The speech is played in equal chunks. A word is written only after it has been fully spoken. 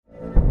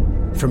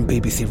From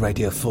BBC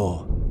Radio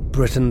 4,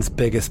 Britain's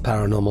biggest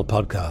paranormal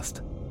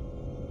podcast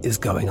is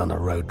going on a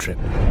road trip.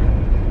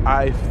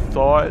 I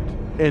thought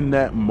in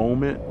that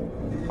moment,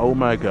 oh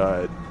my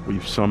God,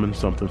 we've summoned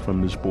something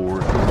from this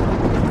board.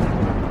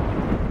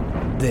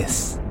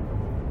 This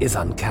is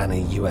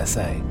Uncanny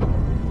USA.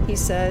 He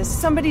says,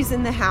 somebody's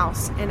in the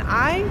house, and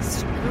I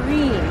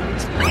screamed.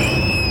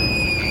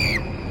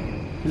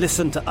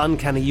 Listen to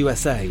Uncanny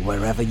USA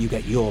wherever you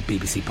get your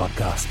BBC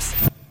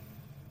podcasts,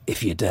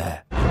 if you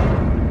dare.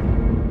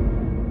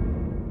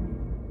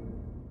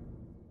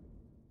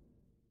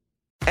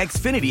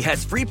 Xfinity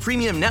has free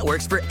premium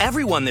networks for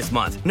everyone this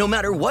month, no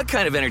matter what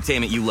kind of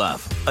entertainment you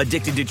love.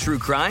 Addicted to true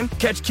crime?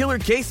 Catch killer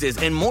cases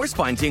and more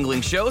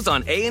spine-tingling shows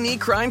on A&E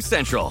Crime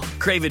Central.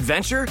 Crave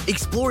adventure?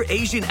 Explore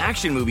Asian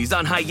action movies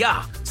on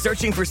Hi-YAH.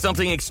 Searching for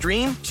something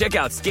extreme? Check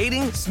out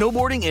skating,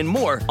 snowboarding, and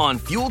more on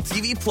Fuel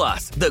TV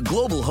Plus, the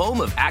global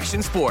home of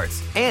action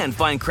sports. And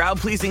find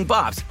crowd-pleasing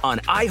bops on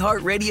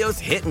iHeartRadio's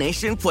Hit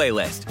Nation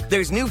playlist.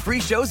 There's new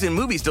free shows and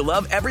movies to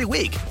love every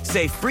week.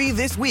 Say free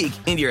this week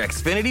in your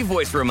Xfinity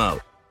voice remote.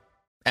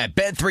 At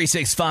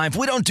Bet365,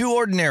 we don't do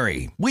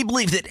ordinary. We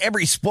believe that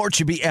every sport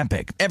should be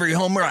epic. Every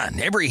home run,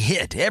 every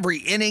hit, every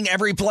inning,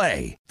 every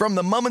play. From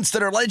the moments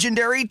that are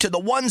legendary to the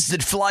ones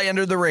that fly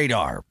under the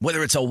radar.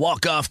 Whether it's a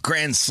walk-off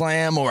grand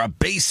slam or a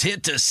base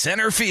hit to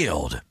center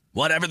field.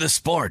 Whatever the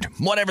sport,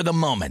 whatever the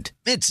moment.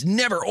 It's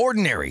never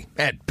ordinary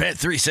at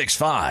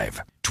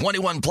Bet365.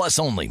 21 plus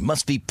only.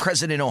 Must be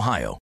present in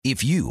Ohio.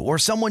 If you or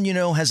someone you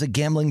know has a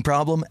gambling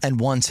problem and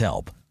wants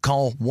help,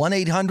 call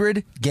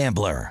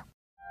 1-800-GAMBLER.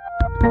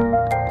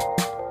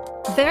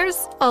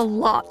 There's a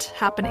lot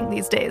happening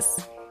these days,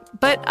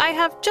 but I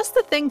have just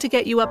the thing to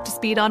get you up to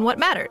speed on what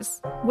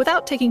matters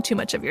without taking too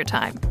much of your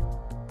time.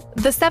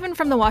 The 7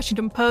 from the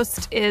Washington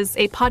Post is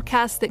a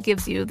podcast that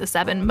gives you the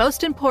 7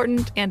 most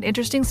important and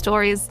interesting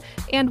stories,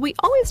 and we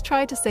always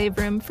try to save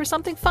room for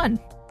something fun.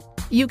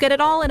 You get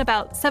it all in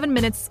about 7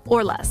 minutes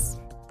or less.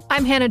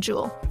 I'm Hannah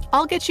Jewell.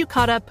 I'll get you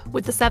caught up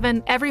with the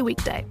 7 every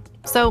weekday.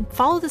 So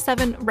follow the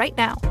 7 right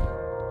now.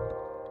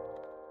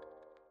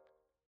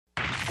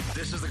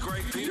 This is the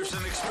Greg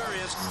Peterson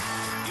Experience.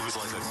 He was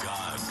like a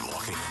god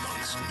walking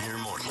amongst mere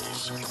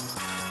mortals.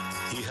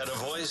 He had a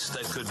voice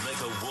that could make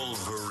a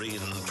wolverine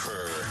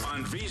purr.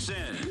 On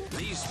VSiN,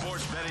 the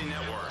Sports Betting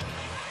Network.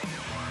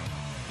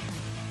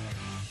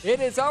 It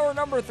is hour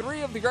number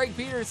 3 of the Greg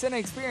Peterson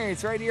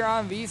Experience right here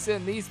on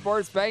VSiN, the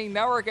Sports Betting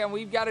Network, and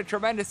we've got a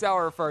tremendous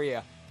hour for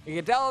you. You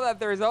can tell that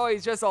there's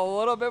always just a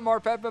little bit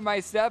more pep in my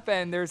step,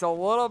 and there's a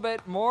little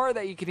bit more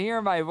that you can hear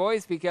in my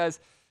voice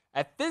because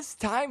at this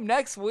time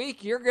next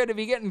week, you're going to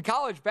be getting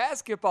college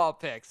basketball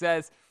picks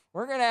as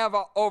we're going to have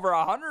over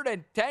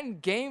 110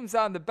 games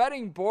on the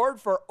betting board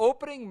for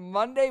opening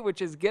Monday,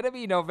 which is going to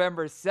be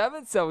November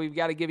 7th. So we've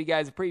got to give you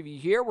guys a preview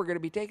here. We're going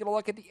to be taking a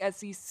look at the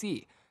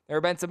SEC. There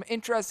have been some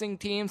interesting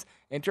teams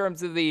in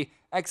terms of the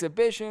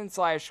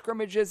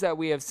exhibition/scrimmages that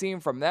we have seen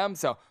from them.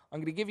 So I'm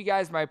going to give you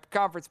guys my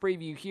conference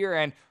preview here.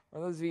 And for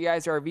those of you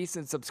guys who are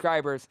VSiN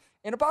subscribers,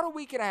 in about a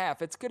week and a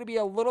half, it's going to be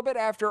a little bit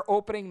after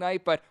opening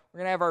night, but we're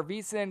going to have our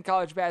VSiN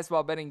college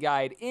basketball betting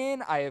guide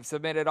in. I have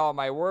submitted all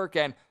my work,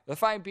 and the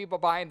fine people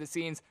behind the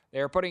scenes,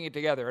 they're putting it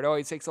together. It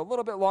always takes a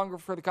little bit longer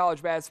for the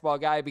college basketball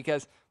guide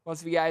because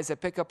most of you guys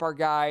that pick up our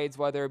guides,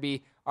 whether it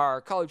be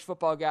our college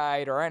football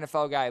guide or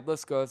NFL guide,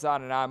 list goes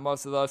on and on.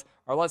 Most of those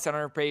are less than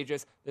 100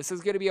 pages. This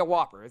is going to be a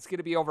whopper. It's going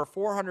to be over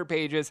 400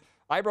 pages.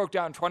 I broke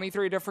down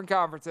 23 different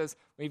conferences.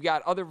 We've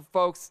got other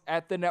folks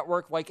at the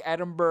network like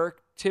Adam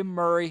Burke, Tim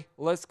Murray,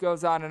 list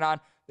goes on and on.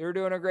 They're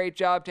doing a great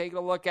job taking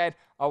a look at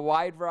a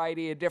wide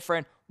variety of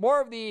different, more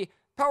of the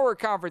power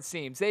conference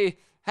teams. They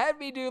had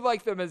me do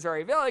like the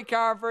Missouri Valley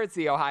Conference,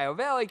 the Ohio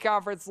Valley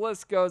Conference,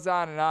 list goes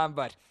on and on,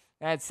 but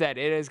that said,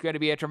 it is going to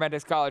be a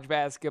tremendous college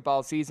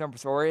basketball season,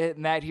 so we're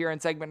hitting that here in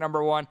segment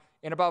number 1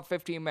 in about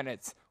 15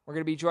 minutes. We're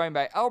going to be joined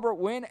by Albert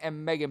Wynn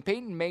and Megan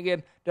Payton.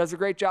 Megan does a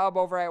great job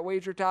over at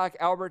Wager Talk.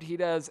 Albert, he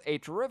does a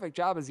terrific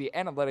job as the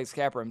analytics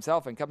capper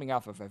himself and coming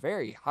off of a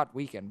very hot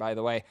weekend, by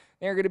the way.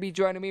 They're going to be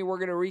joining me.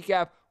 We're going to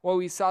recap what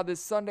we saw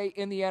this Sunday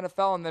in the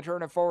NFL and then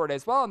turn it forward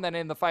as well. And then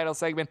in the final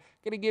segment,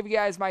 going to give you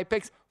guys my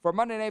picks for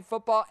Monday Night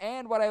Football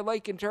and what I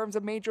like in terms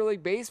of Major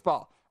League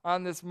Baseball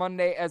on this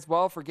Monday as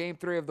well for Game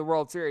 3 of the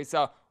World Series.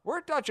 So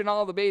we're touching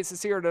all the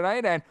bases here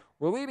tonight, and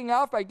we're leading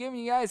off by giving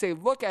you guys a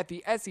look at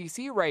the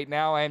SEC right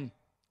now. And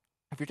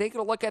if you're taking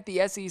a look at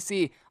the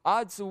SEC,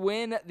 odds to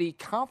win the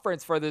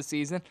conference for this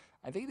season,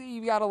 I think that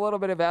you've got a little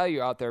bit of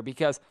value out there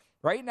because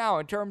right now,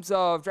 in terms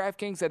of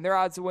DraftKings and their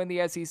odds to win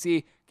the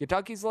SEC,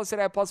 Kentucky's listed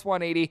at plus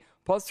 180,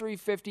 plus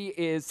 350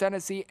 is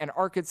Tennessee and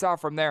Arkansas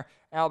from there.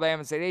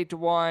 Alabama's at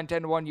 8-1,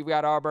 10-1, you've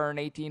got Auburn,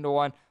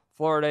 18-1.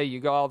 Florida, you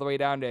go all the way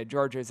down to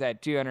Georgia's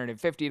at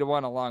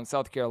 250-1 along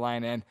South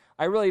Carolina. And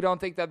I really don't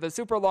think that the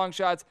super long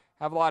shots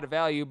have a lot of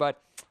value,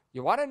 but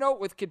you want to note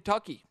with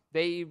Kentucky,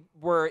 they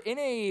were in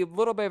a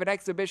little bit of an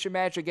exhibition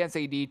match against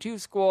a D2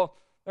 school.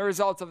 the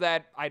results of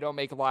that, I don't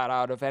make a lot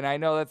out of. And I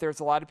know that there's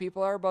a lot of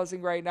people that are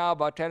buzzing right now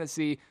about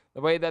Tennessee,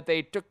 the way that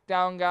they took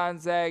down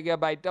Gonzaga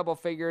by double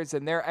figures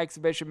in their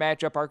exhibition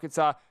matchup.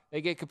 Arkansas,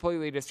 they get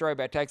completely destroyed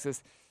by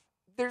Texas.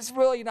 There's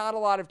really not a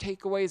lot of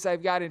takeaways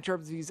I've got in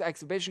terms of these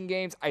exhibition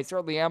games. I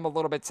certainly am a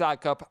little bit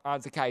stock up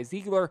on Zakai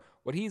Ziegler,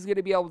 what he's going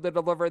to be able to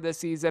deliver this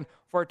season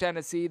for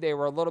Tennessee. They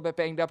were a little bit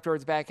banged up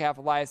towards the back half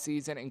of last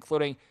season,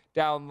 including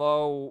down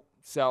low.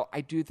 So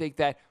I do think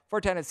that for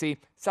Tennessee,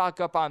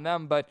 stock up on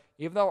them. But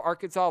even though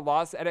Arkansas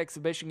lost that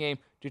exhibition game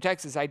to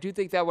Texas, I do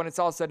think that when it's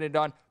all said and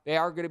done, they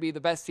are going to be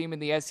the best team in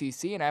the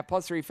SEC. And at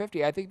plus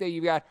 350, I think that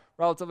you've got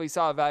relatively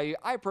solid value.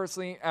 I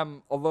personally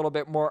am a little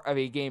bit more of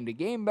a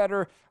game-to-game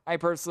bettor. I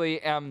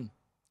personally am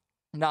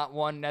not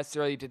one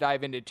necessarily to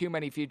dive into too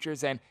many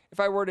futures. And if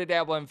I were to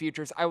dabble in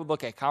futures, I would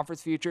look at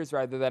conference futures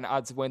rather than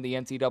odds to win the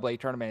NCAA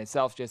tournament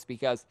itself, just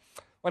because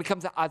when it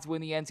comes to odds to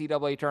win the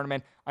NCAA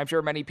tournament, I'm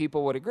sure many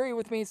people would agree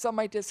with me. Some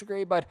might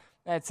disagree, but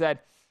that said,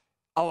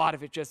 a lot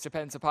of it just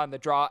depends upon the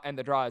draw and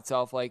the draw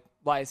itself. Like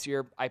last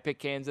year, I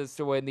picked Kansas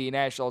to win the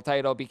national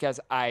title because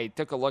I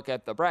took a look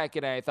at the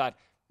bracket and I thought,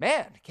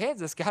 man,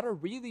 Kansas got a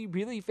really,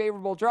 really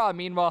favorable draw.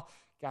 Meanwhile,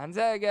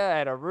 Gonzaga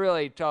had a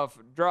really tough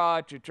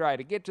draw to try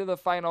to get to the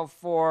Final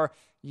Four.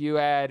 You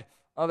had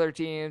other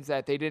teams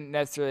that they didn't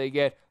necessarily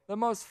get the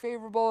most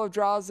favorable of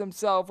draws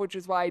themselves, which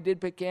is why I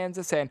did pick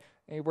Kansas, and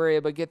they were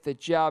able to get the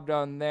job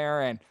done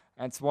there, and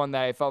that's one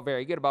that I felt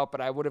very good about, but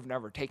I would have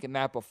never taken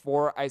that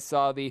before I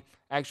saw the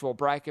actual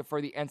bracket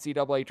for the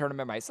NCAA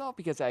tournament myself,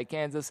 because I had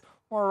Kansas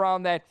more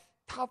around that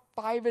top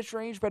 5-ish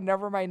range, but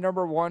never my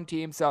number one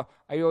team. So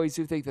I always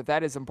do think that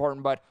that is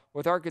important. But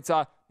with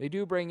Arkansas, they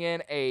do bring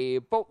in a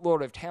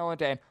boatload of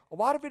talent, and a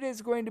lot of it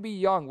is going to be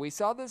young. We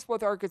saw this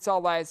with Arkansas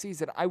last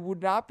season. I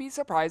would not be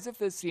surprised if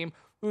this team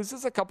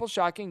loses a couple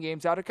shocking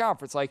games out of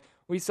conference. Like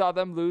we saw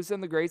them lose in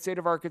the great state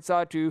of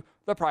Arkansas to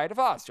the Pride of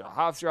Hofstra.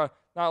 Hofstra,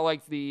 not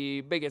like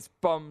the biggest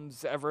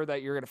bums ever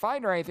that you're going to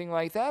find or anything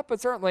like that,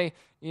 but certainly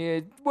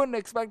you wouldn't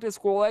expect a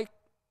school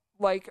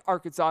like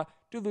Arkansas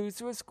to lose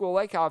to a school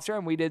like Hofstra,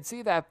 and we did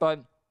see that.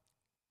 But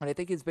what I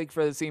think is big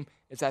for this team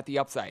is that the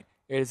upside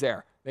is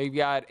there. They've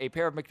got a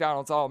pair of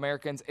McDonald's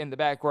All-Americans in the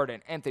backcourt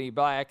and Anthony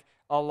Black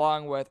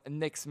along with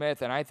Nick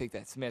Smith, and I think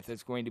that Smith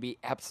is going to be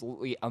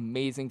absolutely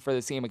amazing for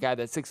the team. A guy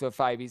that's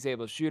 6'5", he's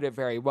able to shoot it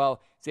very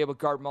well. He's able to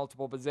guard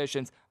multiple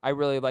positions. I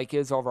really like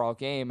his overall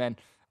game,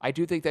 and I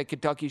do think that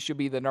Kentucky should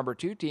be the number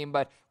 2 team,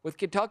 but with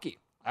Kentucky,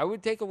 I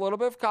would take a little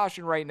bit of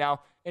caution right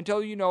now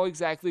until you know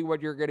exactly what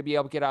you're going to be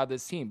able to get out of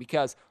this team,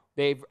 because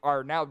they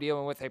are now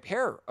dealing with a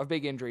pair of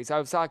big injuries. I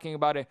was talking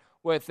about it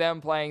with them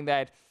playing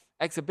that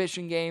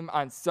exhibition game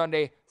on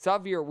Sunday.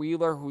 Xavier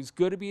Wheeler, who's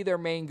going to be their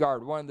main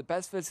guard, one of the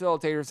best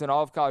facilitators in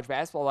all of college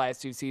basketball the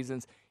last 2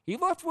 seasons, he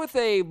left with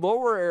a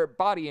lower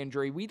body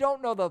injury. We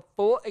don't know the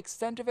full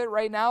extent of it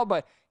right now,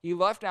 but he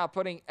left not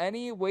putting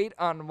any weight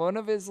on one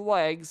of his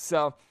legs,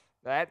 so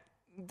that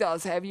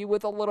does have you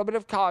with a little bit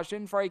of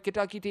caution for a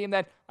Kentucky team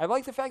that I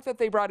like the fact that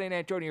they brought in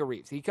Antonio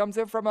Reeves. He comes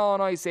in from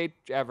Illinois State,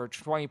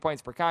 averaged 20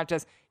 points per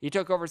contest. He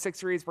took over 6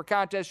 threes per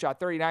contest,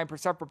 shot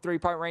 39% from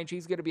three-point range.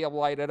 He's going to be able to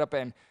light it up,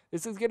 and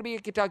this is going to be a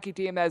Kentucky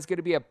team that is going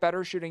to be a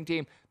better shooting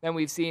team than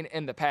we've seen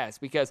in the past,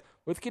 because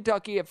with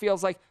Kentucky, it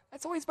feels like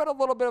that's always been a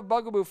little bit of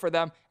bugaboo for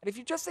them. And if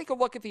you just take a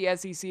look at the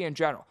SEC in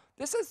general,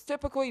 this has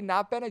typically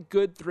not been a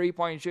good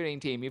three-point shooting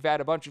team. You've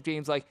had a bunch of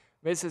teams like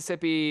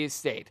Mississippi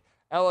State,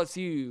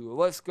 LSU,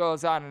 list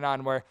goes on and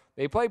on, where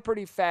they play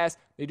pretty fast,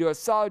 they do a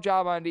solid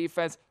job on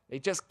defense, they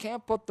just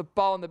can't put the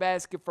ball in the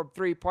basket from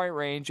three-point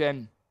range,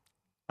 and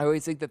I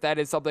always think that that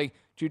is something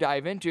to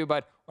dive into.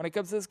 But when it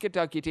comes to this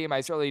Kentucky team, I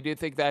certainly do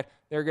think that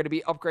they're going to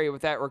be upgraded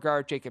with that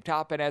regard. Jacob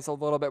Toppin has a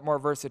little bit more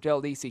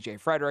versatility.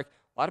 CJ Frederick,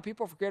 a lot of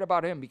people forget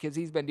about him because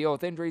he's been dealing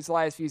with injuries the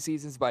last few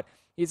seasons, but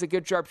he's a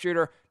good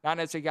sharpshooter, not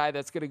necessarily a guy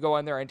that's going to go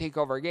in there and take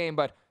over a game,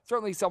 but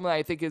certainly someone that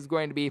I think is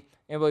going to be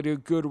able to do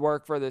good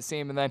work for this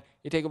team. And then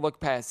you take a look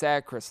past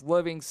that, Chris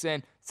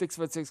Livingston,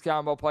 6'6"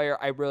 combo player.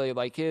 I really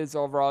like his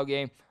overall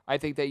game. I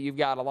think that you've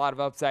got a lot of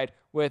upside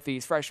with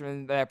these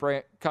freshmen that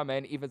come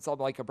in. Even someone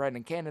like a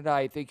Brendan Canada,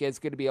 I think, is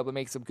going to be able to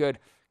make some good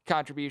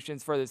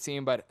contributions for the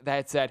team. But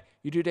that said,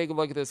 you do take a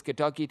look at this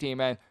Kentucky team,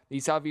 and the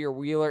Xavier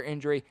Wheeler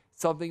injury,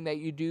 something that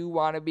you do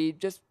want to be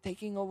just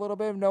taking a little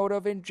bit of note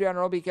of in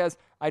general, because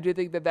I do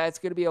think that that's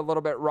going to be a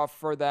little bit rough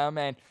for them,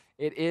 and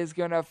it is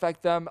going to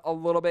affect them a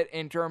little bit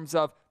in terms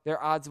of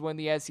their odds to win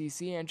the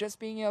SEC and just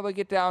being able to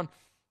get down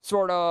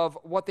sort of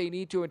what they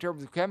need to in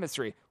terms of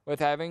chemistry, with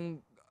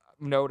having,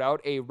 no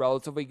doubt, a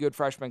relatively good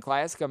freshman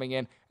class coming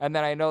in. And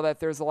then I know that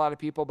there's a lot of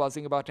people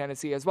buzzing about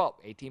Tennessee as well,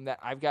 a team that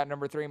I've got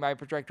number 3 in my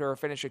projector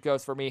finish. It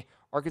goes for me,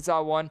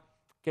 Arkansas 1,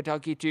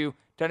 Kentucky 2,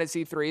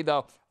 Tennessee 3,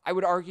 though I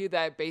would argue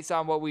that based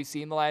on what we've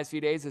seen the last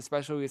few days,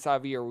 especially with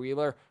Xavier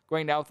Wheeler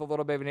going down with a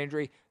little bit of an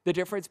injury, the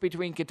difference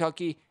between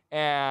Kentucky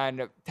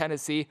and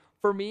Tennessee,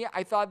 for me,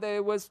 I thought that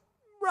it was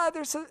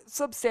rather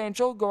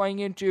substantial going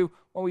into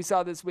what we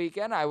saw this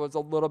weekend. I was a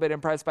little bit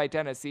impressed by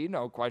Tennessee,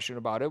 no question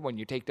about it. When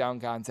you take down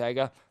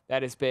Gonzaga,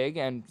 that is big,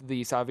 and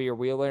the Xavier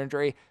Wheeler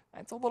injury,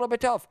 that's a little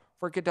bit tough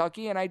for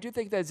Kentucky. And I do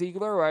think that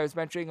Ziegler, who I was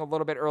mentioning a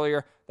little bit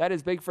earlier, that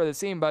is big for the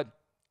team. But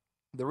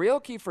the real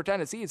key for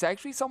Tennessee is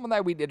actually someone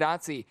that we did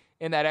not see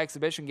in that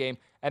exhibition game,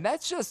 and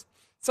that's just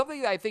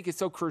something that I think is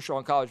so crucial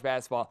in college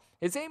basketball.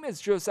 His name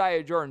is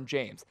Josiah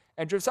Jordan-James,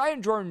 and Josiah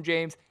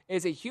Jordan-James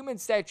is a human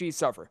statue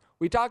sufferer.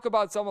 We talk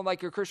about someone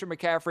like your Christian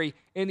McCaffrey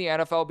in the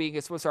NFL being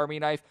a Swiss Army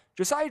knife.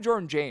 Josiah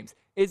Jordan-James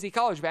is the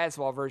college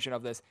basketball version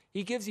of this.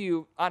 He gives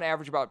you, on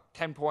average, about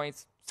 10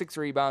 points, 6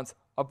 rebounds,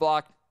 a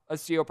block, a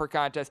steal per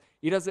contest.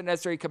 He doesn't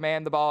necessarily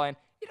command the ball in.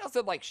 He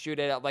doesn't shoot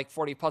it at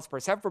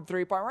 40+% from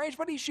three-point range,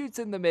 but he shoots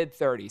in the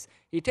mid-30s.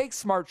 He takes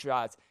smart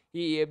shots.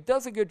 He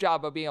does a good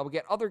job of being able to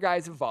get other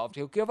guys involved.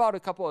 He'll give out a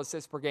couple of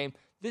assists per game.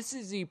 This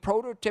is the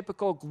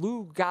prototypical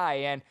glue guy,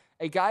 and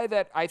a guy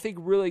that I think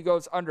really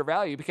goes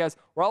undervalued because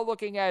we're all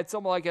looking at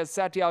someone like a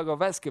Santiago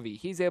Vescovi.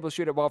 He's able to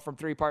shoot it well from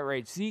three-point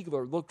range.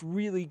 Ziegler looked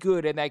really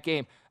good in that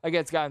game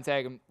against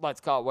Gonzaga.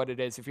 Let's call it what it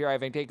is. If you're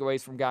having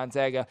takeaways from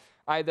Gonzaga,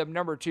 I have them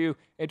number 2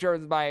 in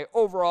terms of my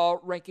overall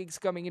rankings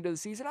coming into the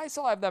season. I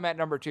still have them at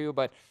number 2,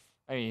 but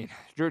I mean,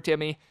 Drew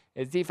Timme,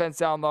 his defense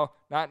down low,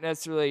 not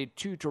necessarily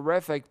too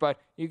terrific, but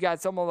you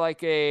got someone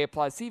like a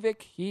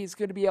Placevic. He's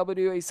going to be able to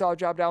do a solid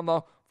job down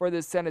low for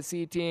this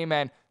Tennessee team.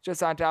 And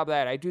just on top of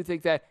that, I do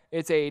think that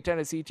it's a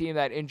Tennessee team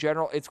that in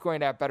general, it's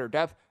going to have better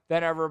depth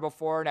than ever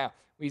before. Now,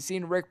 we've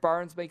seen Rick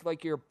Barnes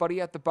make your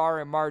buddy at the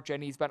bar in March,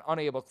 and he's been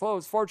unable to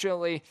close.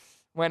 Fortunately,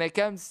 when it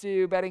comes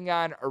to betting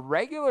on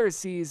regular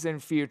season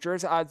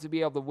futures, odds to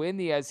be able to win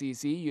the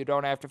SEC, you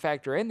don't have to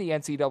factor in the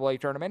NCAA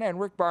tournament. And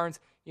Rick Barnes,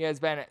 he has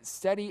been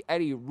steady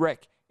Eddie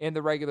Rick in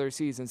the regular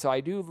season. So I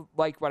do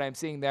like what I'm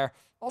seeing there.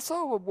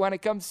 Also, when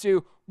it comes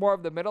to more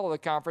of the middle of the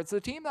conference,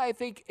 the team that I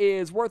think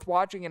is worth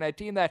watching and a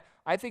team that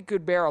I think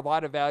could bear a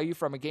lot of value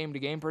from a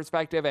game-to-game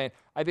perspective, and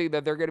I think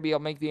that they're going to be able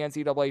to make the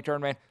NCAA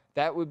tournament,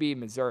 that would be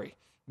Missouri.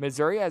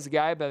 Missouri has a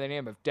guy by the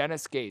name of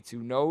Dennis Gates who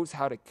knows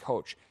how to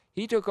coach.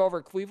 He took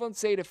over Cleveland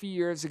State a few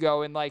years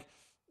ago in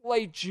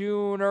late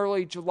June,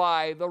 early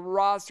July. The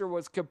roster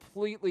was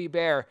completely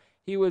bare.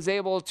 He was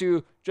able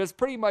to just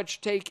pretty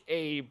much take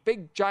a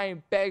big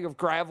giant bag of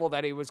gravel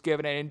that he was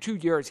given, and in 2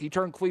 years he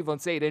turned Cleveland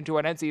State into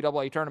an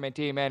NCAA tournament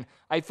team, and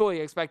I fully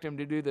expect him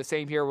to do the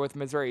same here with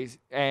Missouri.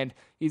 And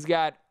he's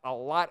got a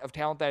lot of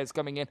talent that is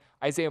coming in.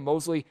 Isaiah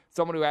Mosley,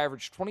 someone who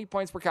averaged 20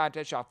 points per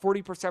contest, shot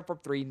 40% from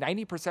 3,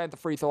 90% at the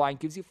free throw line,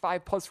 gives you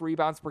 5+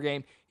 rebounds per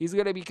game. He's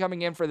going to be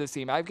coming in for this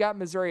team. I've got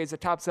Missouri as a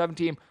top 7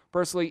 team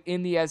personally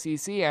in the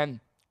SEC,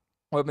 and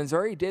what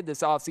Missouri did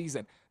this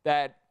offseason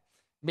that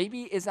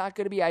maybe is not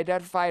going to be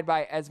identified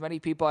by as many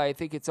people. I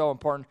think it's so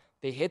important.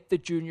 They hit the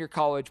junior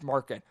college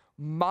market.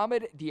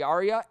 Mohamed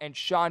Diarra and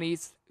Sean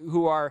East,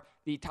 who are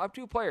the top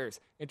 2 players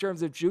in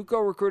terms of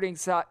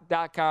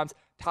JUCORecruiting.com's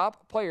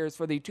top players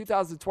for the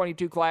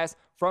 2022 class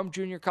from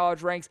junior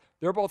college ranks,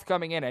 they're both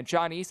coming in. And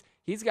Sean East,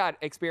 he's got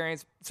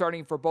experience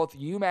starting for both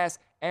UMass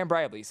and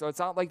Bradley. So it's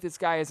not like this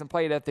guy hasn't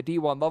played at the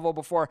D1 level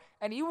before.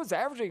 And he was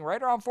averaging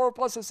right around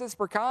 4+ assists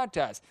per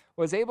contest.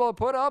 Was able to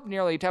put up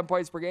nearly 10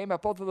 points per game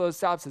at both of those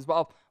stops as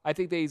well. I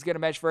think that he's going to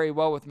mesh very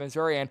well with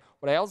Missouri. And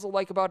what I also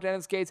like about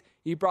Dennis Gates,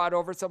 he brought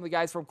over some of the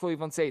guys from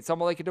Cleveland State.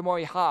 Someone like a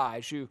Demoy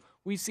Hodge, who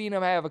we've seen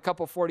him have a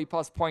couple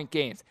 40+ point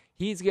games.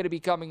 He's going to be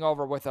coming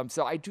over with them.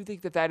 So I do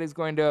think that that is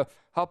going to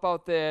help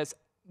out this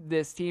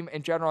team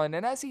in general, and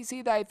an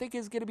SEC that I think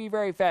is going to be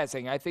very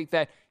fascinating. I think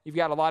that you've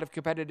got a lot of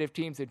competitive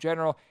teams in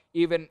general,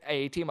 even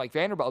a team like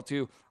Vanderbilt,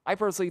 too. I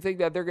personally think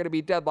that they're going to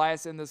be dead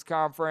last in this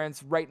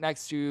conference, right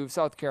next to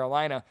South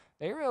Carolina.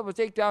 They were able to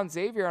take down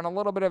Xavier in a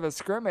little bit of a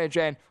scrimmage,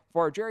 and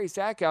for Jerry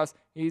Stackhouse,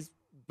 he's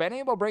been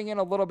able to bring in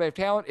a little bit of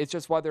talent. It's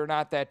just whether or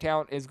not that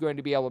talent is going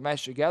to be able to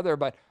mesh together.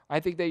 But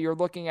I think that you're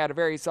looking at a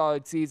very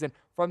solid season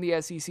from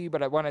the SEC.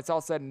 But when it's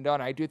all said and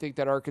done, I do think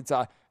that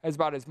Arkansas has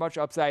about as much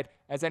upside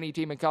as any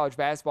team in college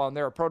basketball. And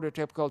they're a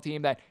prototypical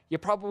team that you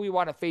probably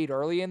want to fade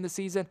early in the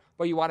season,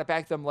 but you want to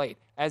back them late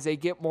as they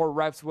get more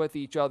reps with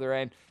each other.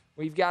 And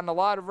we've gotten a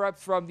lot of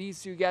reps from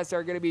these 2 guests that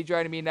are going to be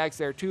joining me next.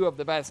 They're 2 of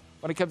the best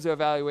when it comes to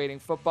evaluating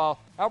football.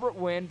 Albert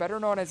Wynn, better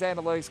known as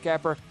Analytics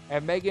Capper,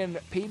 and Megan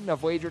Payton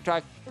of Wager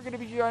Talk. They're going to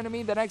be joining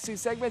me the next 2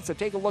 segments. So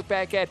take a look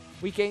back at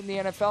Week 8 in the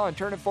NFL and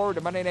turn it forward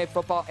to Monday Night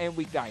Football and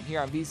Week 9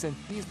 here on VSiN,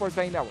 the Sports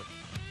Betting Network.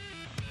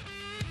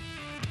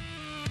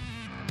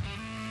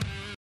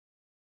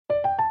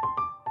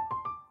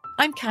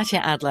 I'm Katya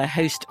Adler,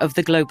 host of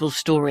The Global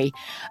Story.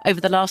 Over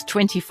the last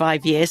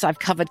 25 years, I've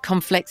covered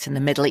conflicts in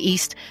the Middle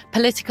East,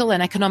 political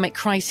and economic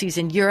crises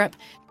in Europe,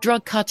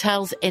 drug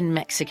cartels in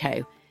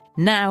Mexico.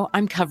 Now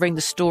I'm covering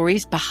the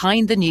stories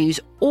behind the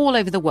news all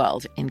over the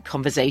world in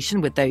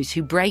conversation with those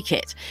who break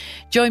it.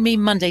 Join me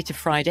Monday to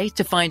Friday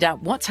to find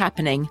out what's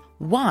happening,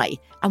 why,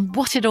 and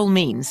what it all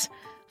means.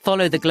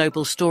 Follow The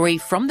Global Story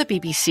from the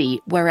BBC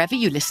wherever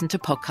you listen to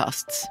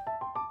podcasts.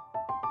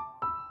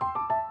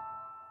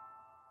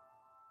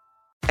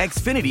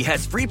 Xfinity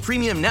has free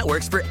premium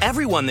networks for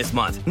everyone this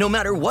month, no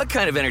matter what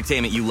kind of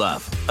entertainment you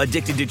love.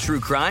 Addicted to true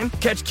crime?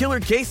 Catch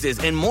killer cases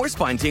and more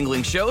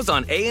spine-tingling shows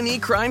on A&E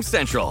Crime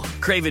Central.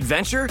 Crave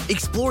adventure?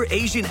 Explore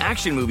Asian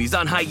action movies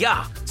on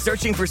Hi-YAH.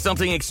 Searching for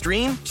something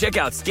extreme? Check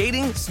out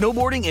skating,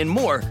 snowboarding, and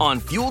more on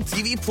Fuel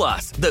TV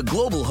Plus, the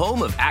global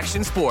home of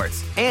action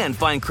sports. And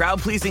find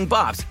crowd-pleasing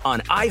bops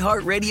on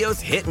iHeartRadio's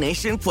Hit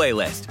Nation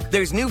playlist.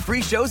 There's new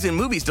free shows and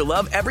movies to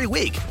love every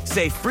week.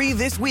 Say free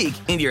this week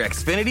in your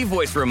Xfinity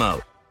voice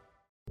remote.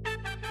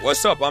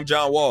 What's up? I'm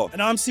John Wall.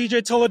 And I'm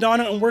CJ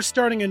Toledano, and we're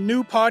starting a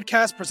new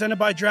podcast presented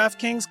by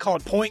DraftKings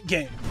called Point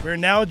Game. We're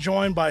now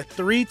joined by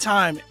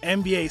three-time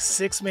NBA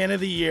Sixth Man of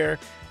the Year,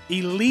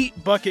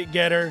 elite bucket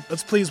getter.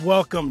 Let's please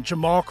welcome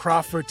Jamal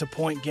Crawford to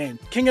Point Game.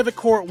 King of the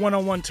Court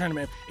one-on-one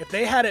tournament. If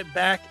they had it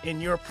back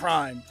in your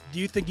prime, do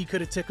you think you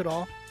could have took it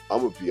all? I'm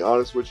going to be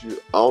honest with you.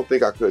 I don't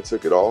think I could have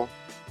took it all,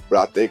 but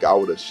I think I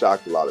would have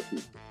shocked a lot of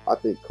people. I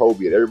think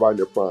Kobe and everybody in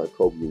their prime,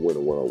 Kobe would win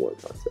a one-on-one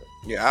contest.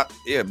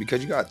 Yeah,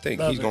 because you got to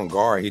think, he's going to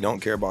guard. He don't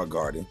care about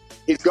guarding.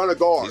 He's going to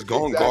guard. He's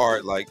going to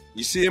guard. Like,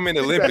 you see him in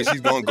the Olympics, he's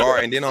going to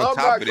guard. And then on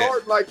top of that. I'm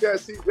not like that,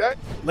 CJ.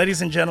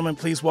 Ladies and gentlemen,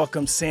 please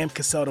welcome Sam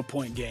Cassell to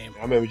Point Game.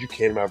 I remember you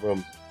came to my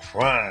room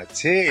crying,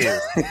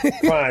 tears,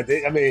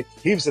 crying. I mean,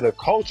 he was in a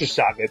culture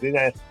shock. And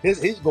then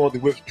he's going through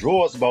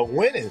withdrawals about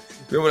winning.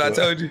 Remember what I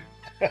told you?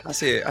 I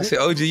said,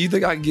 OG, you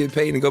think I can get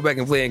paid and go back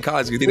and play in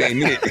college because it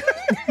ain't it?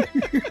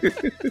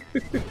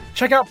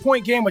 Check out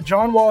Point Game with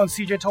John Wall and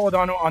CJ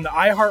Toledano on the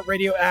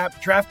iHeartRadio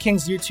app,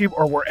 DraftKings YouTube,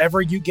 or wherever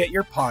you get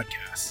your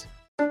podcasts.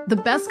 The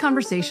best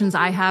conversations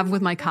I have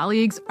with my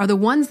colleagues are the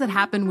ones that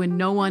happen when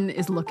no one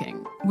is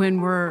looking,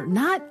 when we're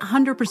not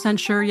 100%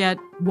 sure yet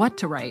what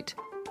to write.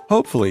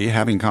 Hopefully,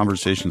 having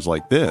conversations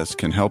like this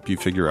can help you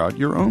figure out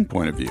your own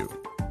point of view.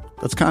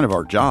 That's kind of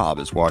our job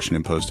as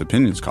Washington Post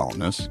opinions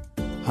columnists.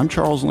 I'm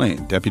Charles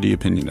Lane, Deputy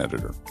Opinion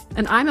Editor.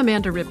 And I'm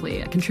Amanda Ripley,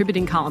 a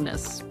contributing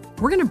columnist.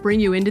 We're going to bring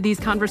you into these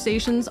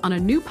conversations on a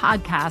new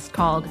podcast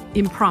called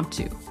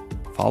Impromptu.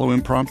 Follow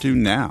Impromptu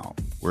now,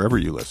 wherever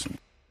you listen.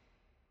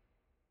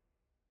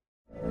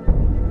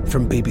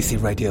 From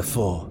BBC Radio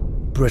 4,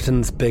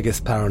 Britain's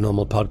biggest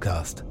paranormal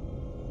podcast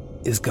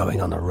is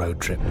going on a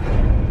road trip.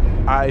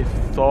 I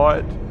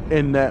thought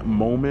in that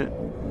moment,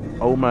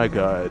 oh my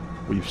God,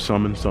 we've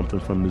summoned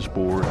something from this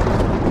board.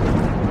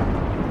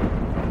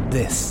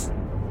 This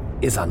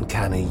is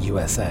Uncanny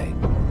USA.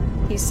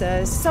 He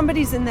says,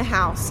 somebody's in the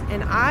house,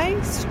 and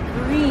I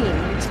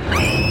screamed.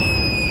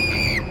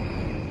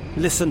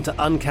 Listen to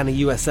Uncanny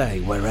USA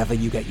wherever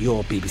you get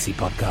your BBC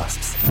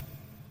podcasts,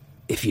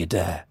 if you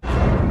dare.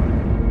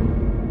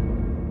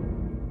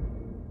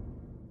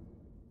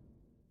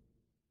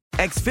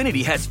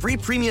 Xfinity has free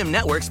premium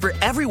networks for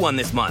everyone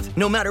this month,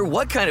 no matter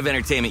what kind of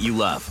entertainment you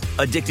love.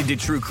 Addicted to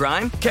true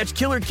crime? Catch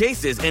killer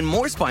cases and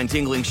more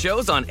spine-tingling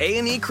shows on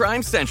A&E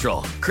Crime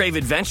Central. Crave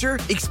adventure?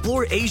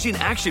 Explore Asian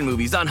action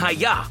movies on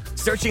Hi-YAH.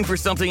 Searching for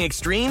something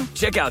extreme?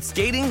 Check out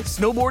skating,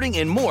 snowboarding,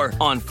 and more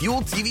on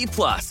Fuel TV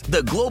Plus,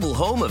 the global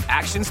home of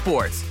action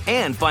sports.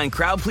 And find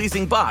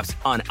crowd-pleasing bops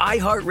on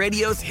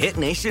iHeartRadio's Hit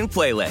Nation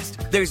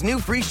playlist. There's new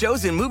free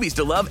shows and movies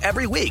to love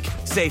every week.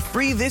 Say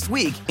free this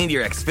week in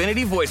your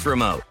Xfinity voice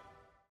remote.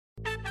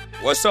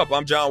 What's up?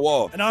 I'm John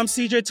Wall. And I'm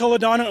CJ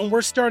Toledano, and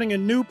we're starting a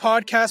new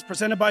podcast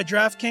presented by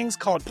DraftKings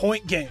called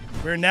Point Game.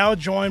 We're now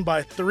joined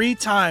by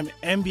three-time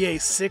NBA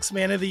Sixth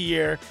Man of the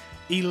Year,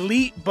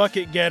 elite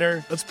bucket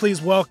getter. Let's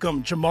please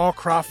welcome Jamal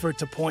Crawford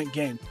to Point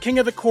Game. King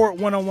of the Court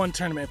one-on-one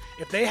tournament.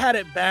 If they had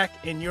it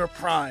back in your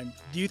prime,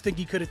 do you think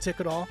you could have took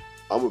it all?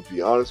 I'm going to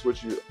be honest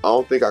with you. I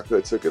don't think I could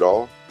have took it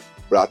all,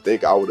 but I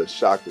think I would have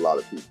shocked a lot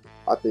of people.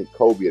 I think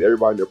Kobe and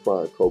everybody in their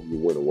prime, Kobe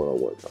would win a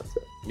one-on-one contest.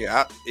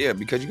 Yeah,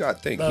 because you got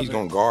to think, he's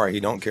going to guard.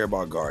 He don't care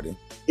about guarding.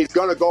 He's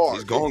going to guard.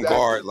 He's going to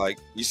guard. Like,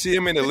 you see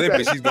him in the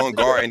Olympics, he's going to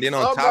guard. And then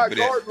on top of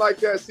that. I'm not like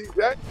that,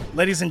 CJ.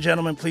 Ladies and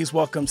gentlemen, please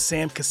welcome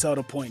Sam Cassell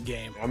to Point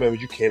Game. I remember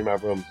you came to my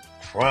room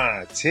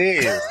crying,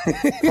 tears,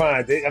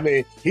 crying. I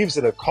mean, he was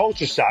in a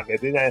culture shock. And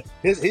then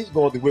he's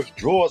going through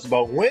withdrawals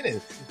about winning.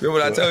 Remember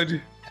what I told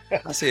you?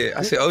 I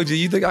said, OG,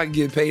 you think I can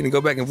get paid and go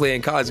back and play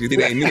in college because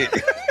it ain't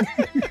it?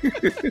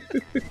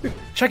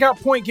 Check out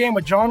Point Game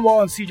with John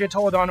Wall and CJ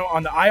Toledano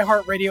on the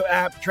iHeartRadio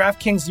app,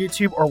 DraftKings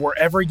YouTube, or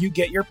wherever you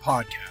get your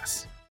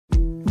podcasts.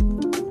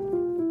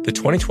 The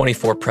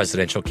 2024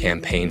 presidential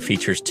campaign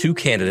features two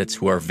candidates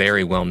who are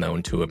very well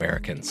known to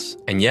Americans.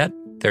 And yet,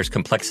 there's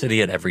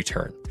complexity at every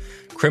turn.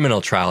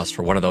 Criminal trials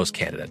for one of those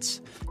candidates.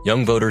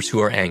 Young voters who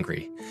are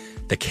angry.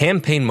 The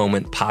Campaign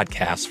Moment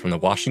podcast from the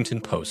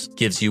Washington Post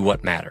gives you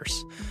what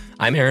matters.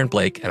 I'm Aaron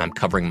Blake, and I'm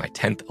covering my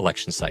 10th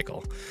election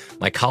cycle.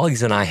 My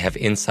colleagues and I have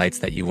insights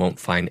that you won't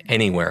find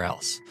anywhere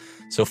else.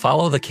 So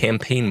follow the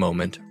Campaign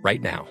Moment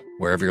right now,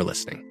 wherever you're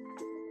listening.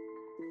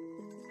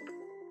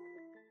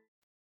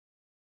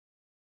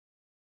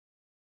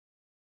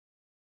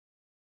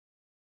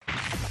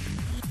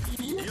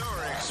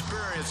 You're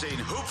experiencing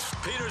Hoops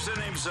Peterson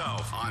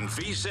himself on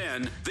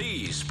VSiN,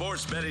 the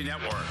Sports Betting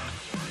Network.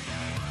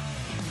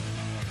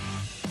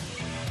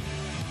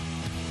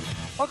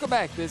 Welcome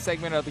back. This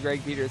segment of the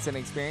Greg Peterson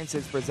Experience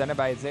is presented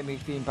by Zyn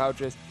Nicotine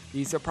Pouches,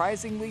 the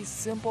surprisingly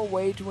simple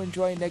way to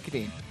enjoy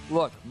nicotine.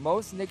 Look,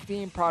 most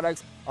nicotine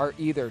products are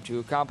either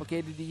too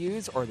complicated to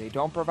use or they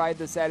don't provide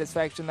the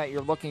satisfaction that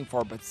you're looking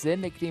for, but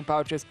Zyn Nicotine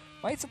Pouches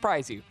might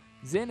surprise you.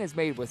 Zyn is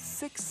made with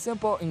 6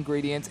 simple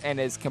ingredients and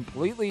is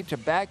completely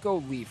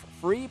tobacco leaf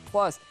free,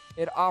 plus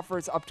it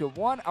offers up to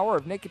 1 hour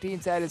of nicotine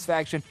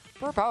satisfaction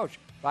per pouch.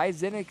 Buy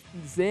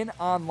Zyn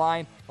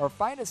online or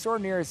find a store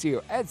nearest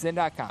you at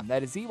Zyn.com.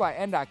 That is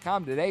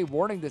ZYN.com today.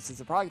 Warning, this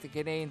is a product that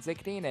contains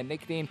nicotine, and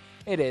nicotine,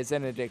 it is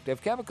an addictive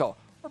chemical.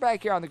 We're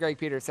back here on the Greg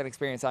Peterson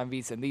Experience on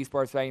VSiN, the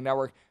Sports Betting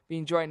Network,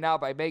 being joined now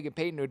by Megan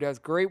Payton, who does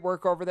great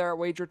work over there at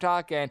Wager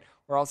Talk, and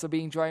we're also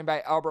being joined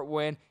by Albert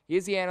Nguyen. He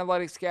is the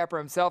analytics capper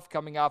himself,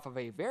 coming off of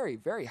a very,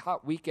 very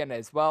hot weekend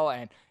as well,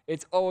 and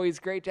it's always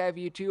great to have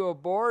you two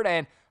aboard.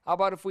 And how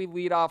about if we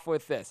lead off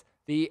with this?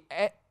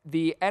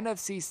 The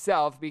NFC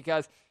South,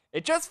 because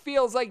it just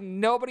feels like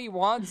nobody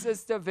wants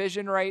this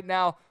division right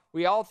now.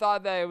 We all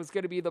thought that it was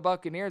going to be the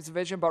Buccaneers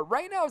division, but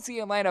right now it's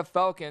the Atlanta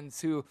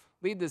Falcons who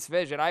lead this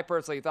division. I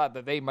personally thought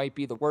that they might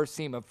be the worst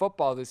team in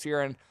football this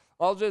year, and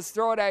I'll just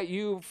throw it at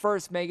you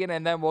first, Megan,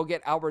 and then we'll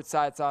get Albert's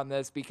thoughts on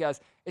this, because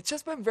it's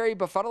just been very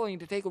befuddling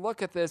to take a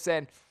look at this.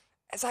 And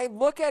as I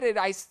look at it,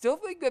 I still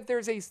think that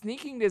there's a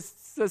sneaking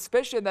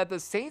suspicion that the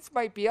Saints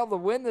might be able to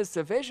win this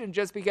division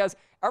just because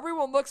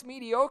everyone looks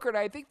mediocre, and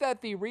I think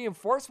that the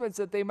reinforcements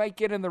that they might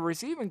get in the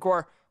receiving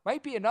core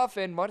might be enough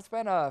in what's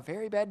been a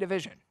very bad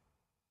division.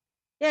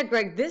 Yeah,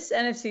 Greg, this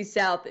NFC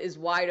South is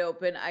wide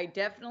open. I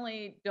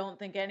definitely don't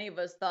think any of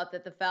us thought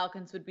that the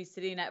Falcons would be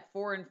sitting at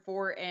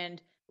 4-4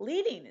 and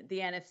leading the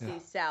NFC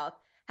South.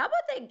 How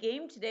about that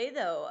game today,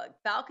 though?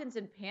 Falcons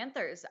and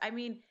Panthers. I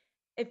mean,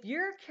 if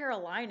you're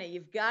Carolina,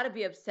 you've got to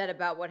be upset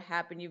about what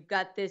happened. You've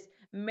got this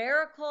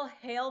miracle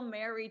Hail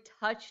Mary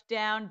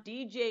touchdown,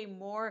 DJ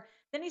Moore.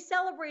 Then he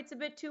celebrates a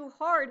bit too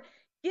hard,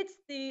 gets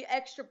the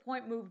extra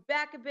point moved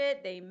back a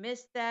bit. They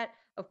missed that.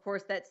 Of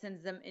course, that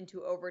sends them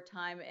into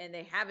overtime, and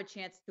they have a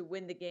chance to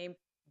win the game.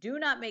 Do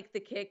not make the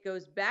kick.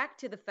 Goes back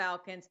to the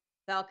Falcons.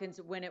 Falcons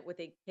win it with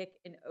a kick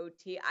in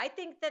OT. I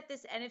think that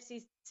this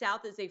NFC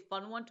South is a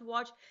fun one to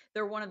watch.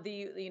 They're one of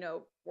the,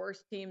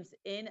 worst teams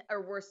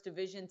worst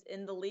divisions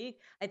in the league.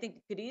 I think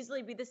it could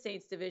easily be the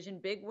Saints division.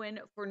 Big win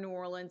for New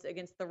Orleans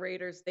against the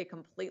Raiders. They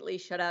completely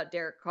shut out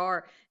Derek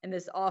Carr and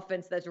this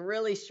offense that's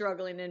really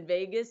struggling in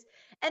Vegas.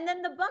 And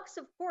then the Bucs,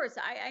 of course.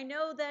 I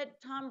know that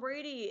Tom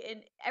Brady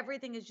and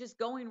everything is just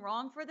going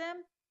wrong for them,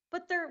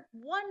 but they're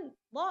one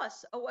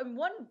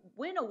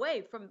win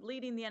away from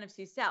leading the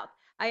NFC South.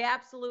 I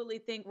absolutely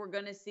think we're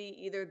going to see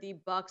either the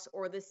Bucs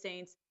or the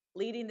Saints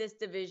leading this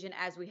division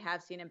as we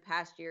have seen in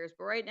past years.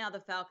 But right now, the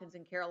Falcons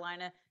and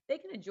Carolina, they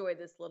can enjoy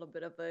this little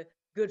bit of a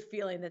good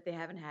feeling that they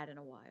haven't had in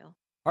a while.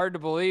 Hard to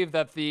believe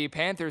that the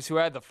Panthers, who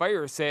had the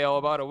fire sale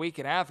about a week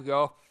and a half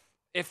ago,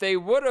 if they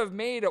would have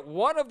made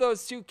one of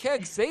those 2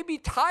 kicks, they'd be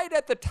tied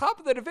at the top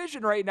of the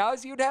division right now,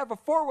 as you'd have a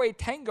 4-way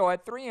tango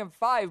at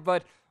 3-5.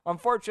 But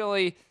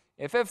unfortunately,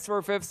 if fifths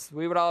were fifths,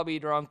 we would all be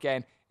drunk.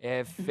 And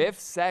if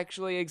fifths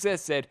actually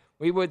existed,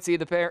 we would see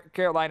the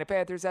Carolina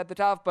Panthers at the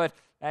top. But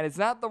that is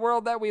not the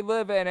world that we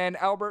live in. And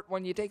Albert,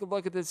 when you take a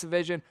look at this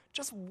division,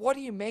 just what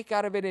do you make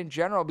out of it in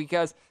general?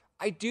 Because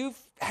I do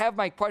have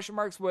my question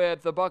marks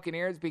with the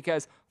Buccaneers,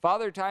 because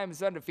Father Time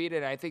is undefeated.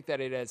 And I think that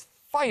it has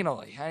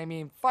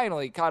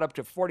finally caught up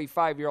to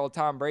 45-year-old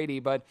Tom Brady.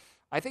 But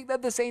I think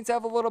that the Saints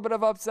have a little bit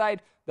of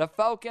upside. The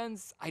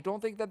Falcons, I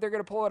don't think that they're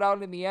going to pull it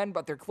out in the end,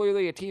 but they're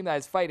clearly a team that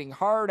is fighting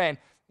hard, and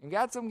you've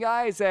got some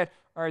guys that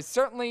are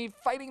certainly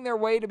fighting their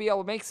way to be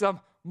able to make some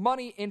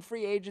money in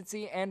free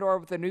agency and or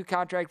with a new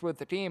contract with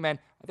the team, and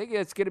I think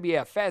it's going to be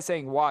a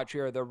fascinating watch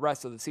here the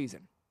rest of the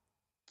season.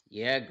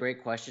 Yeah,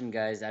 great question,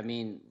 guys. I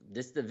mean,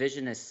 this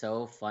division is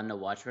so fun to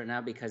watch right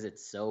now because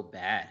it's so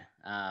bad.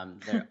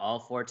 They're all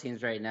 4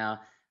 teams right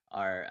now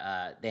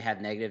they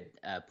have negative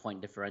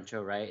point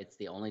differential, right? It's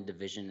the only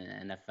division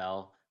in the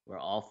NFL where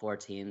all 4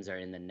 teams are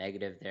in the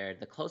negative there.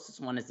 The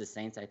closest one is the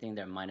Saints. I think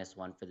they're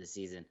 -1 for the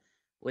season.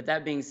 With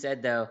that being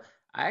said, though,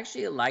 I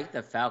actually like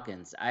the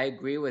Falcons. I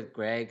agree with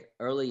Greg.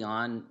 Early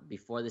on,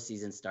 before the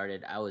season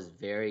started, I was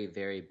very,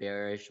 very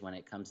bearish when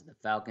it comes to the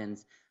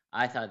Falcons.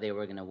 I thought they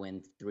were going to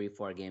win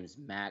 3-4 games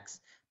max.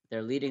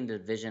 They're leading the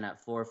division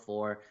at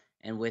 4-4.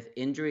 And with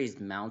injuries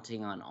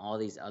mounting on all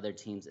these other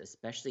teams,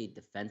 especially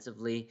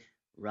defensively,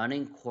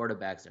 running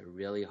quarterbacks are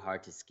really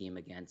hard to scheme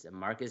against. And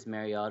Marcus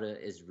Mariota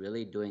is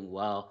really doing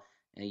well,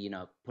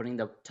 and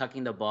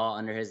tucking the ball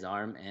under his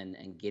arm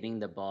and getting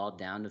the ball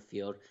down the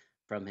field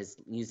from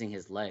using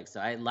his legs. So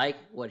I like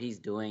what he's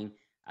doing.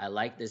 I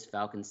like this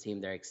Falcons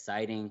team. They're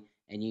exciting,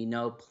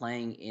 and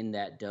playing in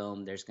that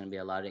dome, there's going to be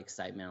a lot of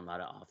excitement, a lot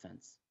of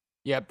offense.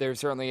 Yep, there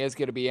certainly is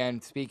going to be.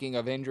 And speaking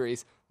of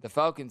injuries, the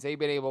Falcons, they've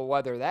been able to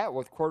weather that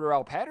with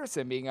Cordarrelle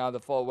Patterson being out of the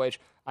full, which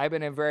I've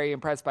been very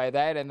impressed by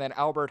that. And then,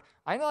 Albert,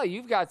 I know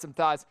you've got some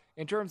thoughts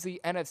in terms of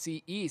the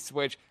NFC East,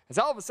 which has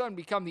all of a sudden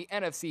become the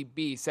NFC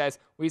Beast, as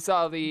we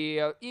saw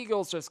the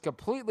Eagles just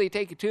completely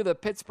take it to the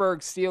Pittsburgh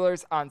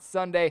Steelers on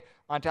Sunday.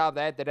 On top of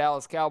that, the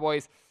Dallas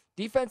Cowboys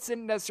defense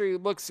didn't necessarily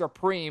look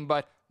supreme,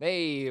 but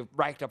they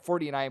racked up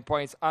 49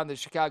 points on the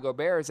Chicago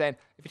Bears. And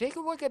if you take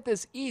a look at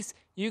this East,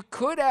 you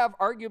could have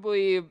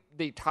arguably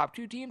the top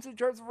 2 teams in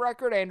terms of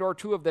record and or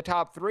 2 of the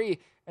top 3.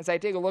 As I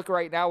take a look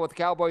right now with the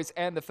Cowboys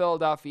and the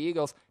Philadelphia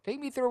Eagles, take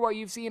me through what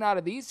you've seen out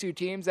of these 2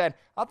 teams, and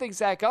how things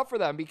stack up for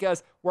them,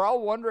 because we're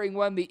all wondering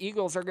when the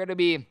Eagles are going to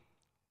be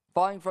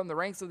falling from the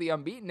ranks of the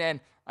unbeaten. And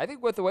I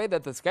think with the way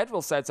that the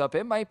schedule sets up,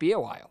 it might be a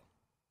while.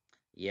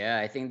 Yeah,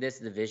 I think this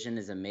division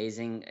is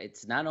amazing.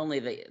 It's not only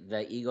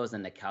the Eagles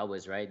and the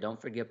Cowboys, right?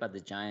 Don't forget about the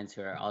Giants,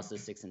 who are also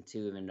 6-2,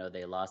 even though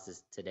they lost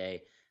this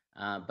today.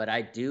 But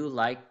I do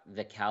like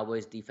the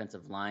Cowboys'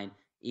 defensive line.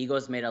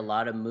 Eagles made a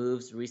lot of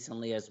moves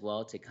recently as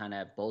well to kind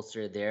of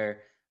bolster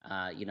their,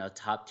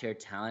 top tier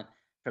talent.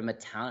 From a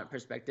talent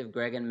perspective,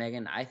 Greg and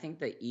Megan, I think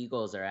the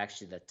Eagles are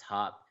actually the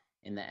top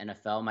in the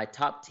NFL. My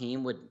top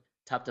team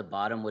top to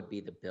bottom would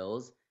be the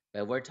Bills,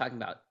 but we're talking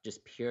about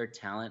just pure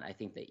talent. I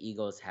think the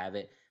Eagles have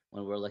it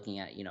when we're looking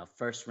at,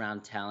 first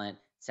round talent,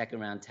 second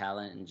round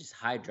talent, and just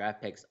high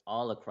draft picks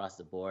all across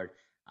the board.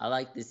 I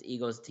like this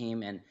Eagles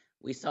team, and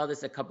we saw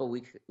this a couple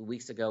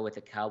weeks ago with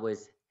the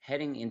Cowboys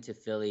heading into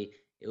Philly.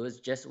 It was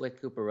just with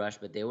Cooper Rush,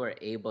 but they were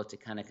able to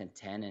kind of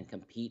contend and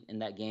compete in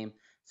that game.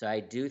 So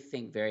I do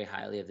think very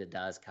highly of the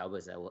Dallas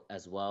Cowboys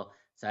as well.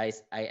 So I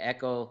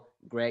echo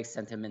Greg's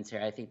sentiments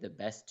here. I think the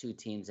best 2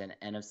 teams in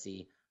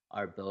NFC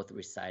are both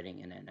residing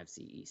in NFC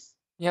East.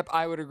 Yep,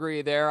 I would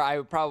agree there. I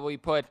would probably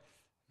put,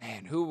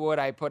 who would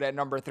I put at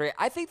number 3?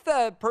 I think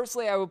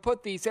personally, I would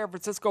put the San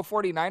Francisco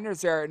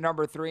 49ers there at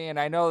number 3. And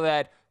I know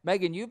that,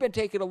 Megan, you've been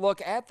taking a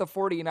look at the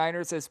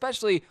 49ers,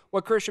 especially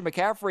what Christian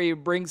McCaffrey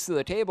brings to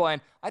the table.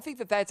 And I think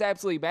that that's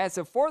absolutely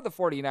massive for the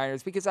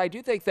 49ers, because I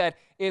do think that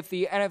if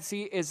the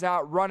NFC is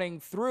not running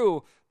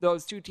through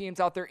those 2 teams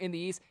out there in the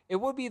East, it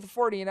would be the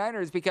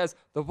 49ers, because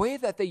the way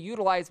that they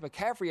utilized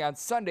McCaffrey on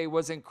Sunday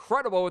was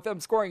incredible, with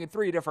them scoring in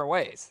 3 different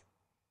ways.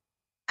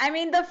 I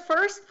mean, the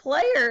first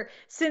player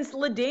since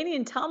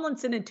LaDainian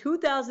Tomlinson in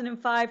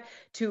 2005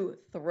 to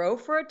throw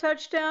for a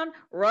touchdown,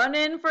 run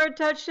in for a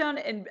touchdown,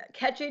 and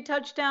catch a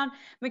touchdown.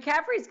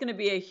 McCaffrey is going to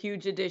be a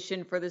huge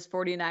addition for this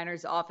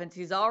 49ers offense.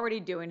 He's already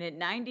doing it.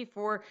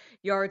 94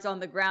 yards on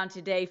the ground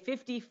today,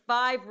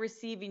 55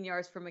 receiving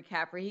yards for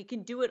McCaffrey. He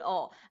can do it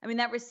all. I mean,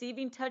 that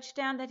receiving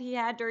touchdown that he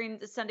had during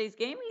the Sunday's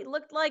game, he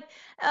looked like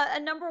a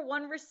number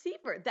 1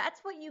 receiver. That's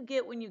what you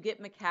get when you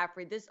get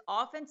McCaffrey. This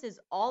offense is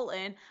all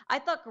in. I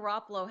thought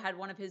Garoppolo had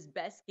one of his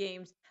best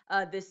games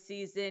this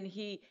season.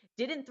 He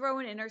didn't throw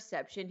an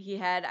interception. He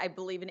had, I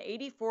believe, an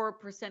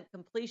 84%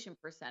 completion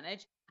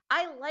percentage.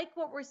 I like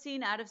what we're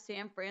seeing out of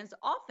San Fran's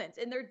offense.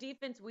 And their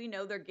defense, we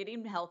know they're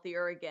getting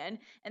healthier again,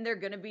 and they're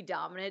going to be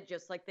dominant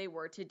just like they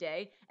were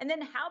today. And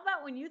then how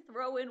about when you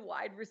throw in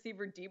wide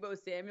receiver Deebo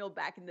Samuel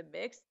back in the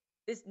mix?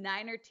 This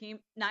Niners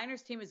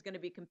team is going to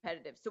be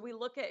competitive. So we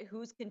look at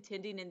who's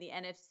contending in the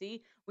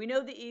NFC. We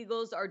know the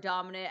Eagles are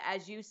dominant.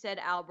 As you said,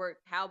 Albert,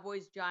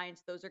 Cowboys,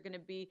 Giants, those are going to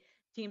be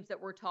teams that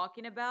we're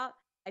talking about.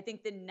 I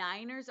think the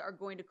Niners are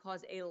going to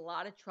cause a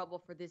lot of trouble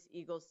for this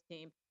Eagles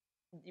team.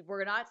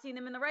 We're not seeing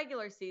them in the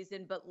regular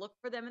season, but look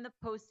for them in the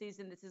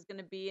postseason. This is going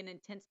to be an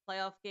intense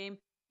playoff game.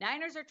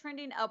 Niners are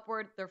trending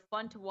upward. They're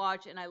fun to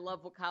watch, and I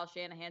love what Kyle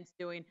Shanahan's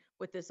doing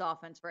with this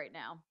offense right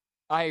now.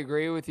 I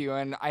agree with you,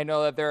 and I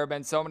know that there have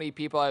been so many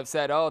people have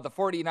said, the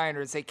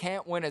 49ers, they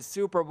can't win a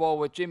Super Bowl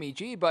with Jimmy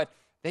G, but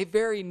they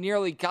very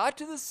nearly got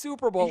to the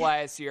Super Bowl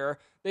last year.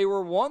 They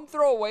were 1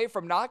 throw away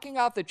from knocking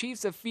out the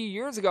Chiefs a few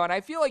years ago, and I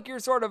feel like you're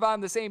sort of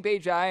on the same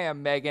page I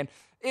am, Megan.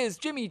 Is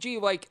Jimmy G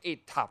like a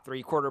top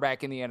 3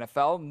 quarterback in the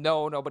NFL?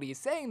 No, nobody is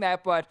saying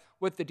that, but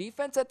with the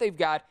defense that they've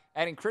got,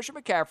 adding Christian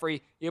McCaffrey,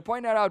 you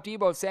pointed out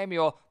Deebo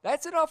Samuel,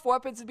 that's enough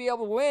weapons to be able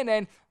to win.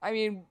 And, I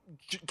mean,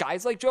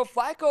 guys like Joe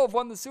Flacco have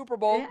won the Super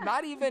Bowl,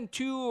 not even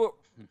too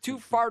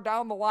far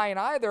down the line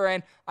either.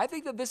 And I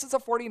think that this is a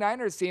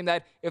 49ers team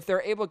that if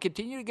they're able to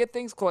continue to get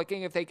things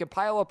clicking, if they can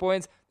pile up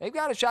wins, they've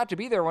got a shot to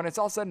be there when it's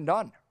all said and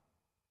done.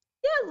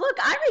 Yeah, look,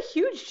 I'm a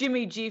huge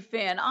Jimmy G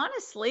fan,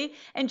 honestly.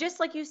 And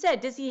just like you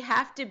said, does he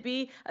have to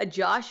be a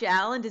Josh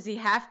Allen? Does he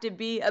have to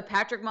be a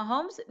Patrick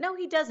Mahomes? No,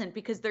 he doesn't,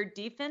 because their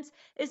defense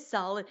is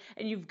solid.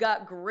 And you've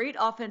got great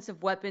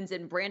offensive weapons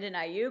in Brandon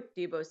Ayuk,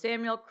 Deebo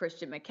Samuel,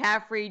 Christian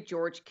McCaffrey,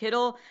 George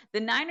Kittle. The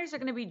Niners are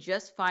going to be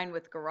just fine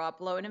with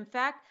Garoppolo. And in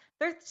fact,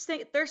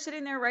 they're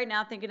sitting there right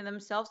now thinking to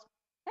themselves,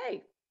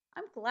 hey,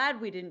 I'm glad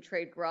we didn't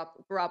trade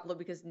Garoppolo,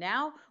 because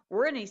now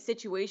we're in a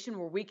situation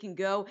where we can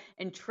go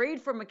and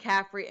trade for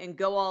McCaffrey and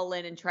go all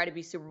in and try to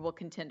be Super Bowl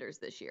contenders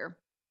this year.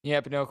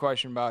 Yep, no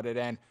question about it.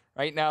 And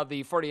right now,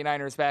 the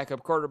 49ers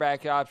backup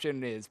quarterback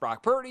option is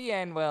Brock Purdy.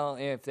 And, well,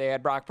 if they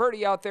had Brock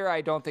Purdy out there,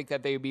 I don't think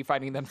that they would be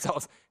finding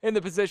themselves in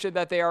the position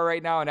that they are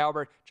right now. And,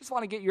 Albert, just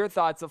want to get your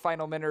thoughts the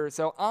final minute or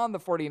so on the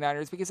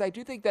 49ers, because I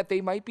do think that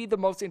they might be the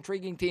most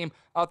intriguing team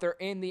out there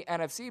in the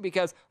NFC,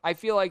 because I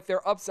feel like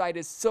their upside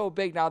is so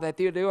big now that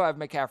they do have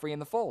McCaffrey in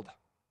the fold.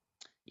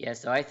 Yeah,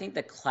 so I think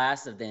the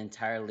class of the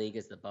entire league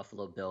is the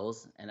Buffalo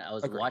Bills. And I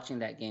was watching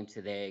that game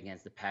today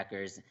against the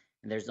Packers.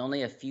 And there's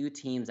only a few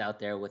teams out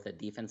there with a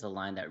defensive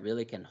line that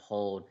really can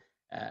hold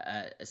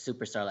a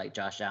superstar like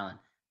Josh Allen.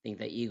 think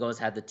the Eagles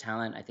have the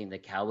talent. I think the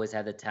Cowboys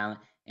have the talent.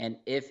 And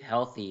if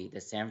healthy,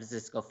 the San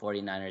Francisco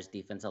 49ers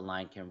defensive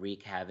line can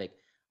wreak havoc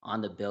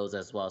on the Bills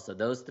as well. So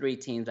those three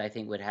teams, I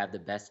think, would have the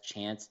best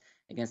chance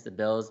against the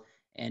Bills.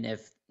 And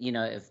if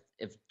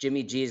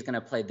Jimmy G is going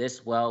to play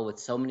this well with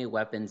so many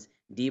weapons,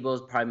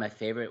 Deebo's probably my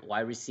favorite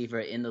wide receiver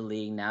in the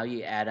league. Now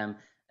you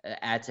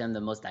add to him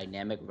the most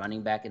dynamic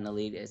running back in the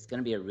league. It's going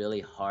to be a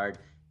really hard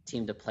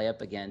team to play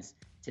up against.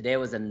 Today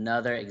was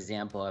another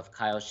example of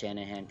Kyle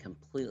Shanahan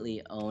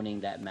completely owning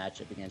that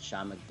matchup against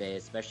Sean McVay,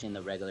 especially in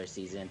the regular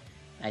season.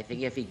 And I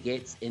think if he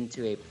gets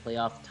into a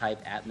playoff-type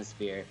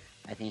atmosphere,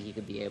 I think he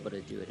could be able to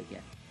do it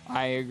again.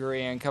 I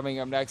agree. And coming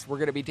up next, we're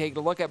going to be taking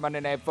a look at Monday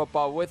Night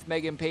Football with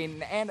Megan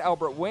Payton and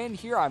Albert Wynn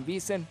here on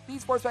VSiN, the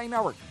Sports Betting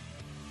Network.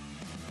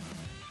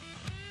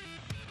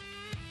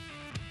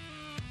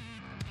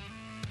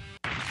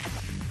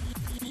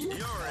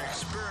 You're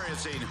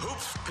experiencing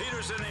Hoops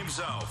Peterson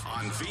himself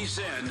on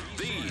VSiN,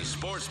 the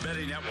Sports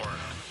Betting Network.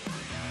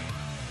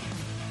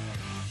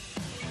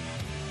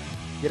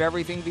 Get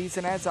everything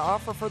VSiN has to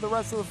offer for the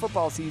rest of the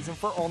football season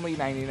for only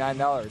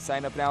 $99.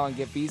 Sign up now and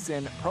get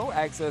VSiN Pro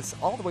access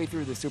all the way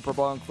through the Super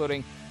Bowl,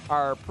 including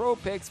our Pro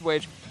Picks,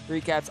 which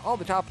recaps all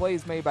the top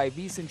plays made by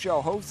VSiN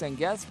show hosts and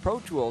guests, pro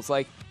tools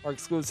like our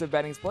exclusive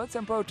betting splits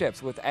and pro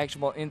tips with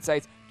actionable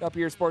insights to up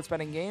your sports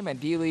betting game, and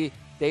daily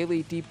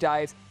deep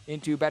dives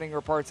into betting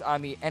reports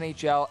on the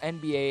NHL,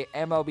 NBA,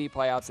 MLB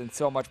playoffs, and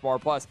so much more.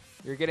 Plus,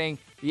 you're getting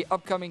the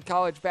upcoming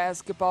college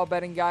basketball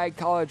betting guide,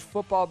 college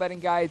football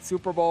betting guide,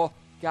 Super Bowl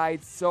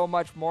guide, so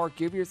much more.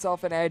 Give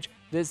yourself an edge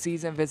this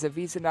season. Visit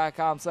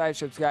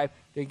VSiN.com/subscribe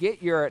to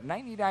get your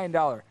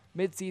 $99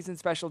 mid-season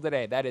special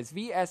today. That is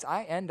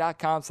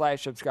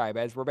VSIN.com/subscribe.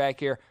 As we're back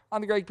here on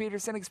the Greg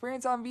Peterson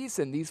Experience on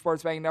VSiN, the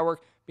Sports Betting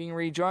Network, being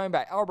rejoined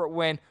by Albert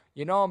Wynn.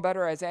 You know him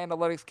better as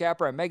Analytics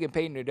Capper, and Megan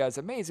Payton, who does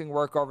amazing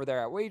work over there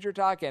at Wager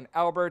Talk. And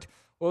Albert,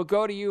 we'll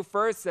go to you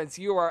first since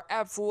you are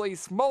absolutely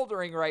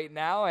smoldering right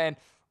now, and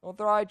we'll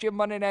throw at you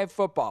Monday Night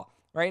Football.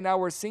 Right now,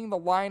 we're seeing the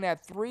line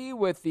at 3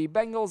 with the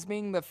Bengals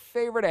being the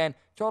favorite, and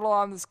total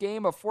on this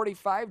game of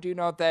 45. Do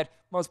note that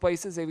most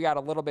places they've got a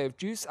little bit of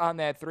juice on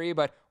that 3,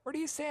 but where do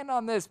you stand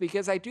on this?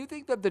 Because I do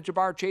think that the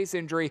Ja'Marr Chase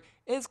injury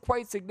is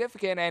quite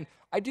significant, and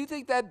I do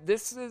think that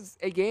this is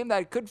a game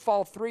that could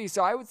fall 3.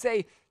 So I would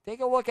say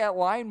take a look at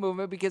line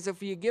movement, because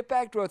if you get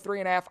back to a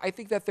 3.5, I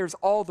think that there's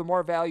all the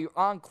more value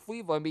on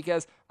Cleveland,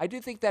 because I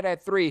do think that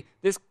at 3,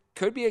 this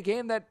could be a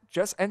game that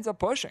just ends up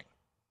pushing.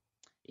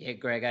 Yeah,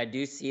 Greg, I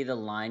do see the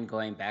line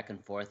going back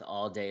and forth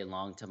all day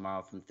long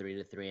tomorrow from 3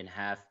 to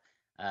 3.5.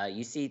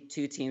 You see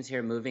two teams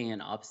here moving in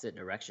opposite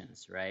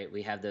directions, right?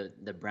 We have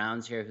the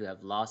Browns here, who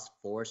have lost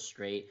 4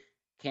 straight,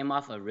 came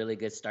off a really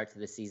good start to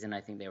the season.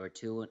 I think they were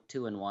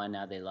 2-1.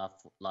 Now they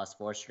lost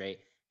 4 straight.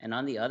 And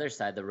on the other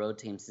side, the road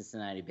team,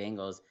 Cincinnati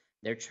Bengals,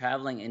 they're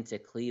traveling into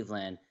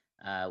Cleveland,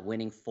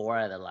 winning 4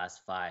 out of the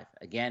last 5.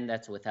 Again,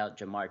 that's without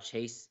Ja'Marr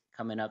Chase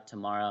coming up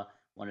tomorrow,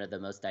 one of the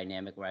most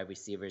dynamic wide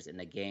receivers in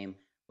the game.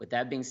 With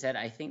that being said,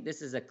 I think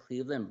this is a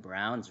Cleveland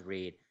Browns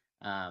read.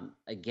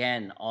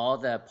 Again, all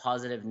the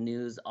positive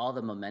news, all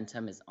the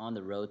momentum is on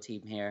the road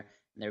team here.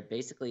 And they're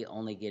basically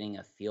only getting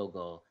a field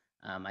goal.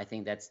 I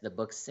think that's the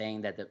book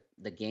saying that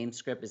the game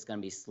script is going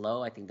to be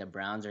slow. I think the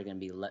Browns are going to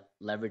be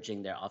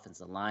leveraging their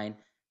offensive line.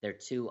 They're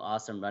 2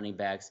 awesome running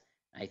backs.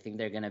 I think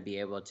they're going to be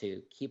able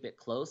to keep it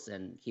close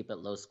and keep it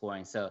low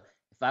scoring. So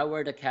if I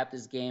were to cap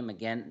this game,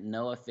 again,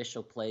 no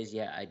official plays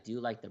yet. I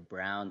do like the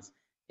Browns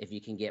if you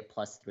can get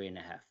plus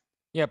 3.5.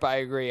 Yep, I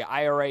agree.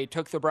 I already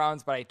took the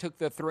Browns, but I took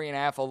the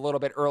 3.5 a little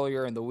bit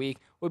earlier in the week.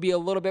 Would be a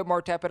little bit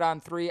more tepid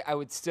on 3. I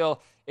would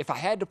still, if I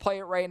had to play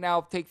it right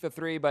now, take the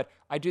 3, but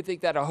I do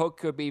think that a hook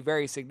could be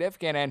very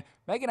significant. And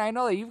Megan, I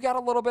know that you've got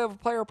a little bit of a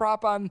player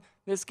prop on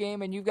this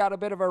game, and you've got a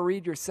bit of a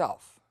read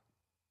yourself.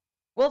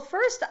 Well,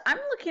 first, I'm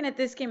looking at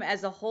this game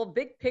as a whole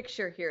big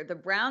picture here. The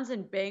Browns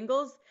and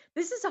Bengals,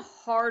 this is a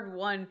hard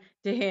one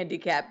to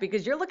handicap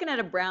because you're looking at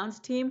a Browns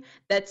team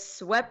that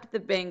swept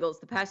the Bengals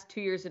the past 2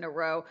 years in a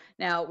row.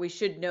 Now, we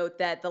should note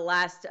that the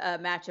last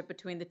matchup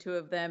between the two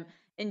of them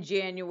in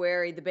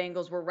January, the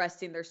Bengals were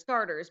resting their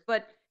starters.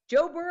 But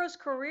Joe Burrow's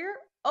career,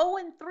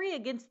 0-3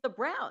 against the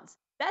Browns.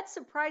 That's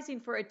surprising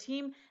for a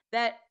team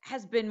that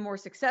has been more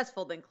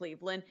successful than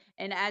Cleveland.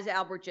 And as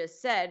Albert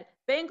just said,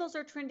 Bengals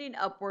are trending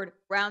upward,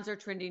 Browns are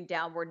trending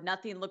downward.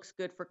 Nothing looks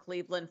good for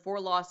Cleveland.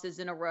 4 losses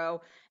in a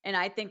row. And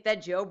I think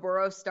that Joe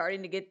Burrow's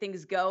starting to get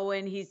things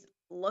going. He's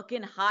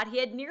looking hot. He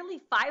had nearly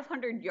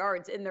 500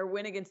 yards in their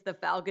win against the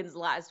Falcons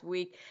last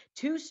week.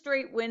 2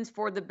 straight wins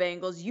for the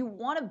Bengals. You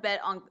want to bet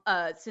on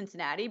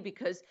Cincinnati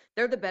because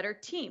they're the better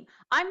team.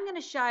 I'm going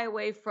to shy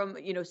away from,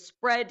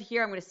 spread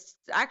here. I'm going to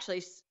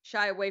actually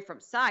shy away from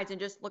sides and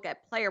just look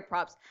at player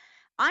props.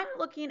 I'm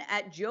looking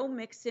at Joe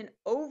Mixon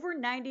over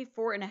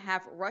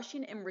 94.5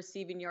 rushing and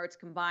receiving yards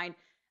combined.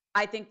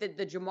 I think that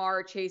the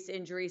Ja'Marr Chase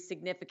injury is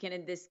significant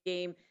in this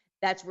game.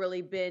 That's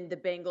really been the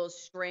Bengals'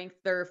 strength.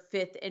 They're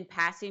 5th in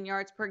passing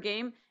yards per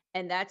game.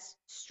 And that's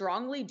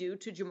strongly due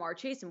to Jamar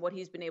Chase and what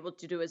he's been able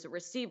to do as a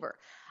receiver.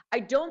 I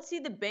don't see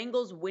the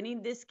Bengals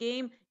winning this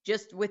game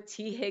just with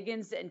T.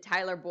 Higgins and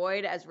Tyler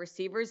Boyd as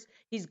receivers.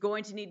 He's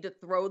going to need to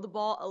throw the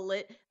ball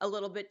a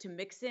little bit to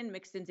Mixon.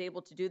 Mixon's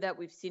able to do that.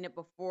 We've seen it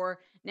before.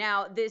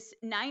 Now, this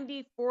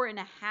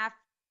 94.5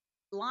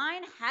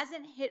 line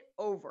hasn't hit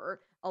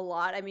over a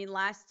lot. I mean,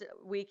 last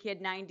week he had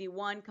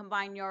 91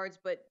 combined yards,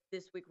 but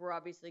this week we're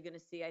obviously going to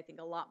see, I think,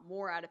 a lot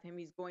more out of him.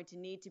 He's going to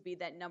need to be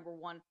that number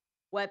one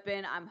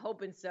weapon. I'm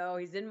hoping so.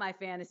 He's in my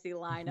fantasy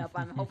lineup.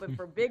 I'm hoping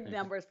for big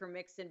numbers for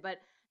Mixon, but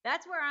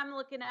that's where I'm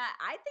looking at.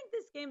 I think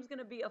this game's going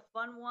to be a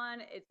fun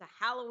one. It's a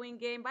Halloween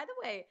game. By the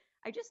way,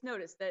 I just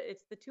noticed that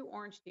it's the two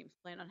orange teams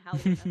playing on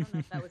Halloween. I don't know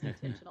if that was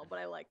intentional, but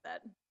I like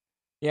that.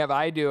 Yeah, but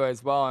I do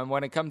as well. And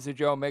when it comes to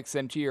Joe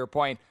Mixon, to your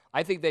point,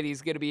 I think that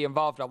he's going to be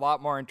involved a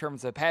lot more in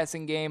terms of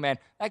passing game, and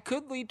that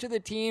could lead to the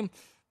team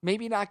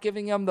maybe not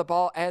giving him the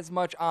ball as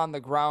much on the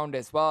ground,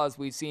 as well as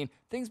we've seen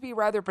things be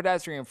rather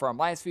pedestrian for him.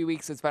 Last few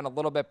weeks, it's been a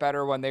little bit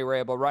better when they were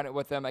able to run it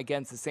with him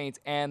against the Saints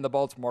and the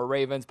Baltimore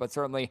Ravens, but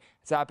certainly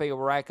it's not been able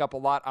to rack up a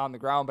lot on the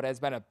ground, but has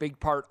been a big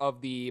part of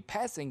the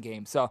passing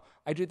game. So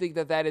I do think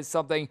that that is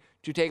something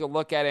to take a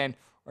look at, and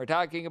we're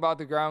talking about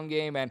the ground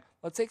game, and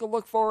let's take a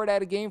look forward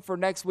at a game for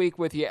next week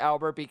with you,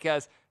 Albert,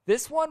 because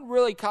this one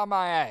really caught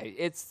my eye.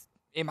 It's,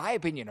 in my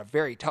opinion, a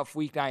very tough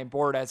Week 9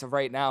 board as of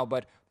right now,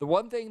 but the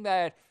one thing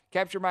that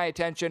captured my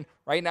attention,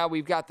 right now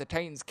we've got the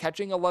Titans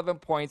catching 11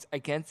 points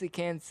against the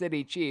Kansas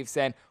City Chiefs,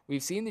 and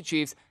we've seen the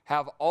Chiefs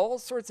have all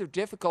sorts of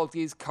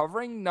difficulties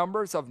covering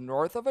numbers of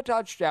north of a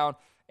touchdown.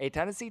 A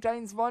Tennessee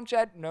Titans bunch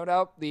at, no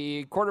doubt,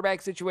 the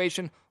quarterback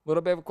situation, a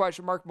little bit of a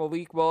question mark.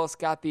 Malik Willis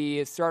got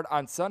the start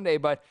on Sunday,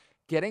 but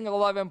getting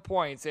 11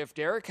 points, if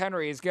Derrick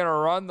Henry is going to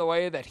run the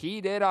way that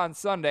he did on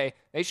Sunday,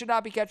 they should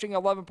not be catching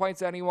 11 points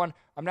to anyone.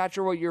 I'm not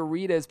sure what your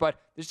read is, but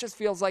this just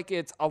feels like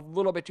it's a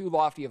little bit too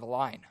lofty of a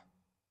line.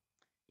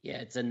 Yeah,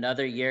 it's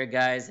another year,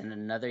 guys, and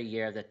another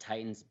year of the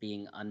Titans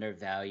being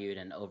undervalued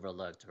and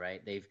overlooked,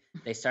 right?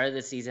 They started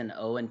the season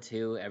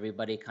 0-2.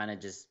 Everybody kind of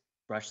just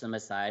brushed them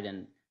aside,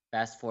 and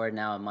fast forward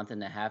now a month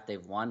and a half,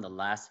 they've won the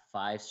last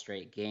 5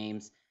 straight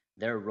games.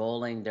 They're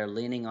rolling. They're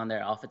leaning on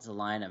their offensive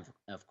line, and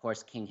of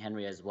course, King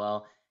Henry as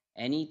well.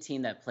 Any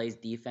team that plays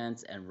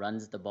defense and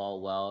runs the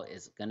ball well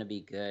is going to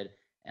be good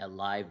at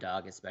live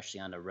dog, especially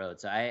on the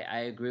road. So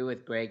I agree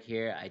with Greg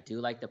here. I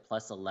do like the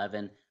plus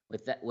 11.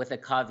 With a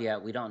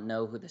caveat, we don't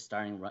know who the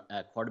starting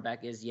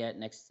quarterback is yet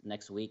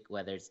next week,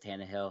 whether it's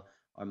Tannehill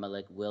or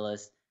Malik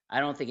Willis.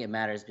 I don't think it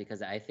matters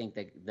because I think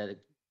that the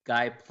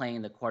guy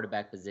playing the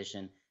quarterback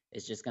position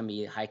is just going to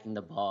be hiking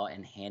the ball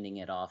and handing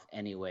it off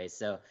anyway.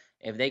 So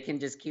if they can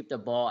just keep the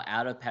ball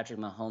out of Patrick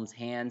Mahomes'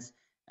 hands,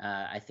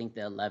 I think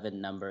the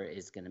 11 number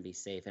is going to be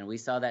safe. And we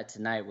saw that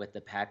tonight with the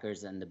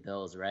Packers and the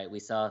Bills, right? We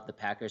saw the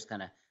Packers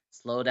kind of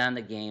slow down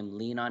the game,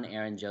 lean on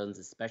Aaron Jones,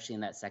 especially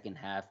in that second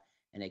half,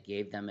 and it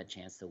gave them a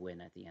chance to win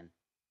at the end.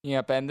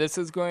 Yep, and this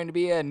is going to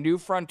be a new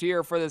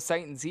frontier for the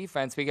Titans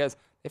defense because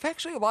they've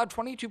actually allowed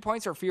 22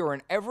 points or fewer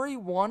in every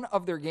one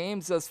of their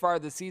games thus far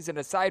this season,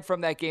 aside from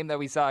that game that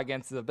we saw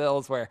against the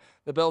Bills where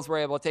the Bills were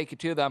able to take it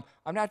to them.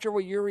 I'm not sure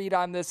what your read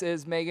on this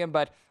is, Megan,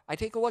 but I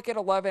take a look at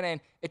 11,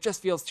 and it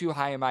just feels too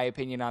high, in my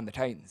opinion, on the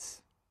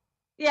Titans.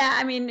 Yeah,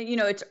 I mean,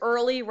 it's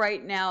early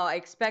right now. I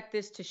expect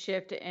this to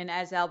shift, and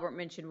as Albert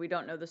mentioned, we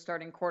don't know the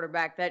starting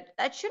quarterback.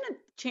 That shouldn't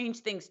change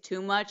things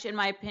too much, in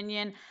my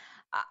opinion.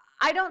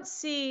 I don't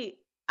see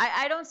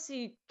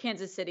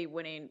Kansas City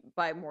winning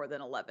by more than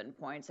 11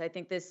 points. I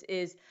think this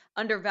is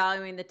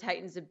undervaluing the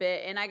Titans a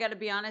bit, and I got to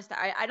be honest,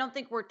 I don't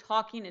think we're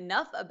talking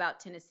enough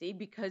about Tennessee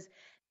because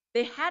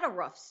they had a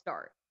rough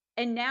start.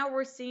 And now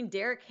we're seeing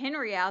Derrick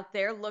Henry out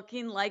there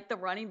looking like the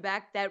running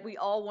back that we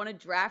all want to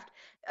draft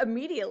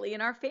immediately in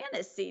our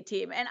fantasy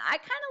team. And I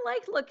kind of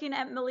like looking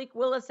at Malik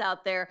Willis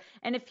out there.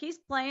 And if he's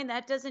playing,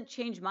 that doesn't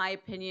change my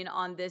opinion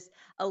on this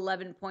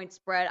 11-point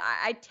spread.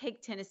 I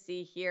take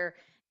Tennessee here.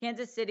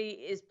 Kansas City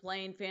is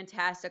playing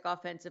fantastic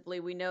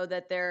offensively. We know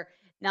that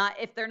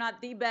if they're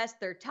not the best,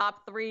 they're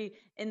top 3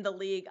 in the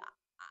league.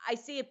 I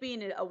see it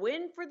being a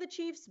win for the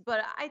Chiefs,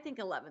 but I think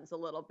 11's a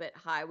little bit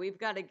high. We've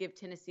got to give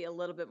Tennessee a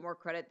little bit more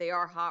credit. They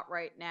are hot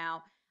right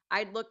now.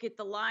 I'd look at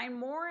the line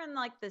more in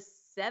like the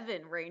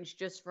 7 range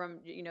just from,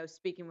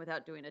 speaking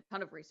without doing a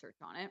ton of research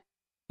on it.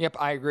 Yep,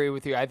 I agree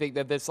with you. I think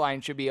that this line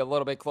should be a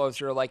little bit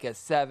closer, like a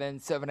 7,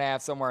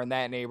 7.5, somewhere in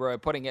that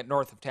neighborhood. Putting it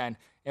north of 10,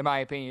 in my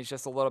opinion, is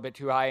just a little bit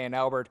too high. And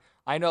Albert,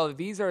 I know that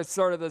these are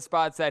sort of the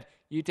spots that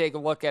you take a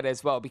look at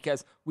as well,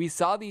 because we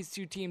saw these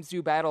two teams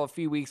do battle a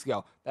few weeks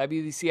ago. That'd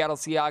be the Seattle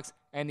Seahawks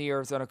and the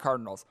Arizona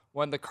Cardinals.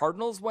 When the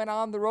Cardinals went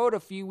on the road a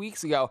few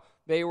weeks ago,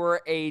 they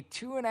were a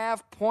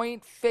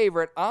 2.5-point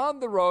favorite on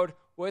the road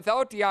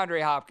without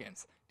DeAndre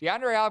Hopkins.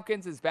 DeAndre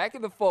Hopkins is back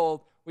in the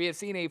fold. We have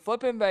seen a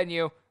flipping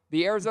venue.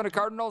 The Arizona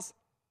Cardinals,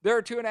 they're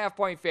a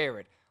 2.5-point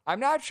favorite.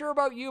 I'm not sure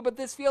about you, but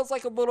this feels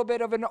like a little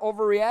bit of an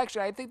overreaction.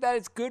 I think that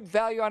it's good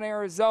value on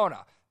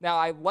Arizona. Now,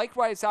 I liked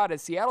what I saw at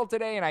Seattle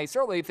today, and I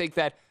certainly think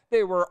that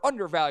they were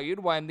undervalued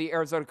when the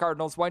Arizona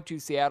Cardinals went to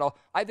Seattle.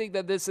 I think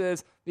that this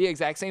is the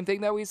exact same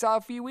thing that we saw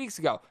a few weeks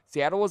ago.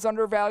 Seattle was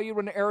undervalued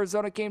when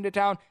Arizona came to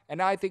town,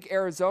 and I think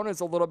Arizona is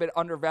a little bit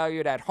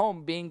undervalued at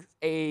home, being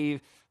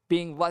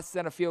less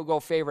than a field goal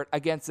favorite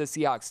against the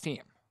Seahawks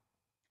team.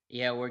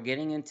 Yeah, we're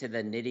getting into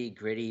the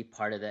nitty-gritty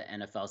part of the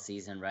NFL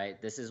season,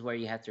 right? This is where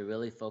you have to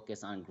really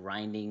focus on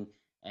grinding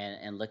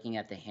and looking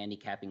at the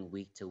handicapping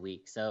week to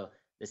week. So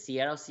the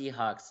Seattle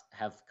Seahawks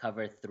have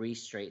covered 3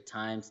 straight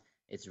times.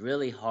 It's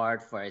really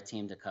hard for a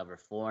team to cover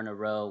 4 in a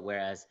row,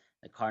 whereas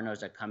the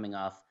Cardinals are coming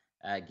off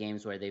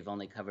games where they've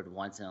only covered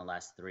once in the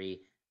last 3,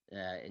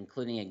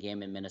 including a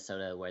game in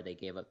Minnesota where they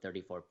gave up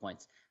 34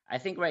 points. I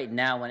think right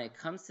now, when it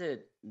comes to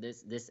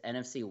this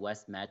NFC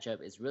West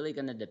matchup, it's really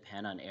going to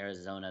depend on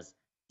Arizona's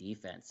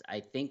defense.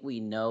 I think we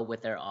know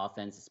with their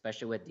offense,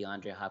 especially with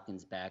DeAndre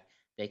Hopkins back,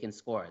 they can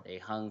score. They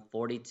hung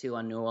 42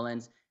 on New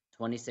Orleans,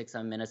 26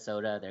 on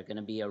Minnesota. They're going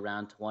to be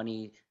around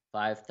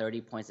 25,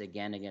 30 points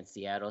again against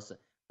Seattle.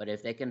 But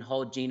if they can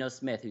hold Geno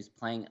Smith, who's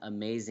playing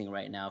amazing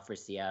right now for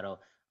Seattle,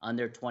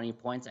 under 20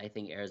 points, I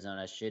think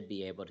Arizona should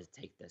be able to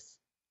take this.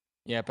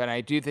 Yep, and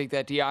I do think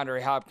that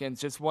DeAndre Hopkins,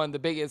 just one of the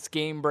biggest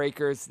game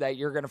breakers that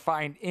you're going to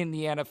find in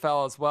the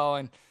NFL as well.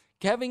 And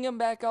having him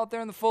back out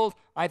there in the fold,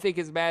 I think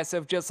is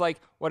massive. Just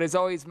like what is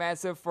always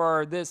massive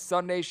for this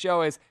Sunday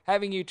show is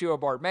having you two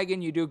aboard.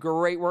 Megan, you do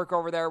great work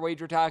over there at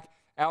Wager Talk.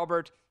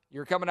 Albert,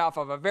 you're coming off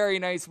of a very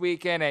nice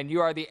weekend, and you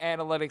are the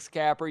analytics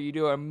capper. You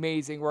do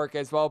amazing work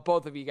as well.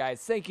 Both of you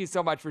guys, thank you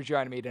so much for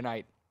joining me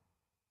tonight.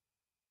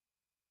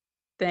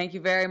 Thank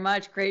you very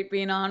much. Great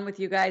being on with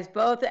you guys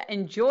both.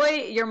 Enjoy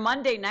your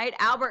Monday night.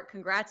 Albert,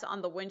 congrats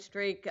on the win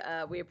streak.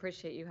 We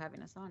appreciate you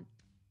having us on.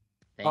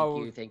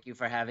 Thank you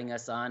for having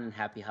us on, and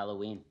happy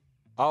Halloween.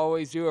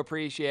 Always do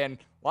appreciate it.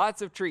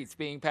 Lots of treats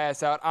being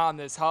passed out on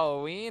this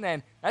Halloween,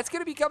 and that's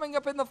going to be coming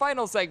up in the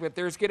final segment.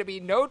 There's going to be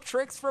no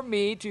tricks from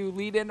me to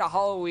lead into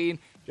Halloween,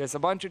 just a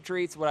bunch of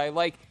treats, what I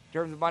like in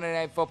terms of Monday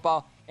Night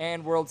Football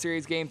and World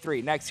Series Game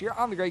 3. Next year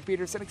on the Greg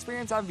Peterson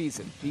Experience on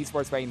VSiN, the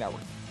Sports Betting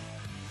Network.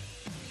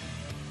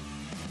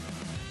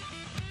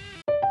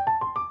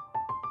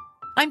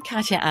 I'm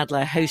Katya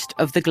Adler, host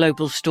of The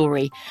Global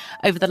Story.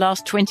 Over the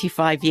last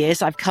 25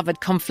 years, I've covered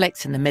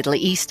conflicts in the Middle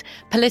East,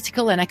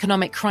 political and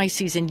economic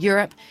crises in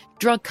Europe,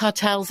 drug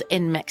cartels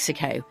in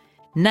Mexico.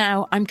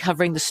 Now I'm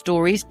covering the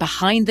stories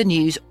behind the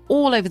news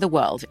all over the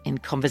world in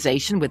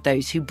conversation with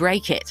those who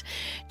break it.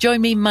 Join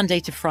me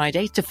Monday to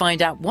Friday to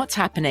find out what's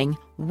happening,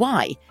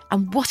 why,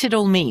 and what it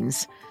all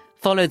means.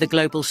 Follow The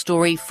Global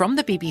Story from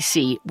the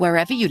BBC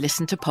wherever you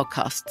listen to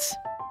podcasts.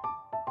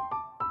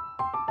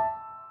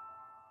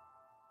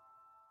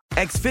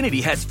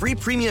 Xfinity has free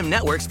premium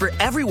networks for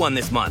everyone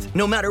this month,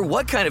 no matter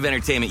what kind of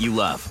entertainment you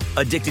love.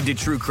 Addicted to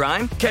true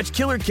crime? Catch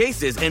killer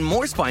cases and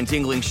more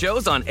spine-tingling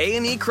shows on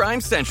A&E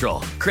Crime Central.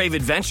 Crave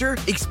adventure?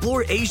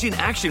 Explore Asian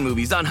action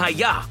movies on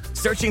Hi-YAH.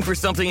 Searching for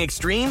something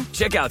extreme?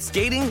 Check out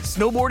skating,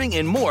 snowboarding,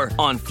 and more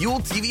on Fuel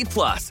TV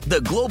Plus,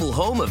 the global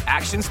home of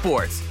action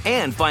sports.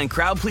 And find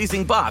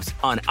crowd-pleasing bops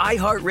on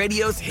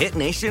iHeartRadio's Hit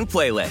Nation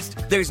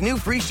playlist. There's new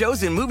free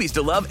shows and movies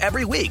to love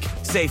every week.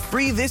 Say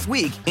free this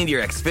week in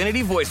your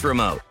Xfinity voice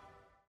remote.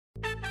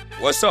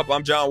 What's up?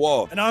 I'm John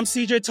Wall. And I'm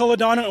CJ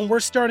Toledano, and we're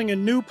starting a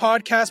new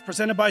podcast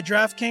presented by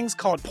DraftKings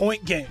called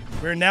Point Game.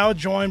 We're now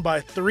joined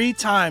by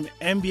 3-time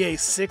NBA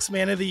Sixth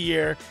Man of the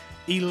Year,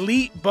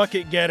 elite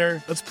bucket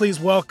getter. Let's please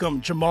welcome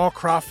Jamal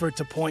Crawford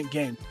to Point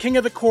Game. King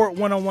of the Court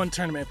one-on-one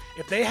tournament.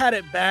 If they had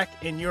it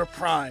back in your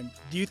prime,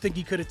 do you think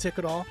you could have took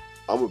it all?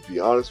 I'm going to be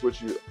honest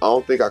with you. I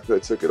don't think I could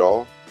have took it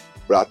all,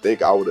 but I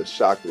think I would have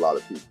shocked a lot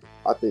of people.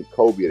 I think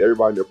Kobe and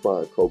everybody in their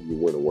prime, Kobe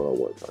would win a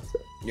one-on-one contest.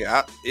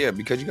 Yeah,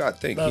 because you got to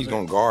think, he's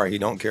going to guard. He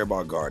don't care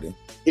about guarding.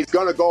 He's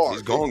going to guard.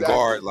 He's going to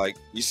guard. Like,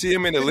 you see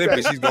him in the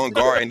Olympics, he's going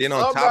to guard. And then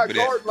on top of that. I'm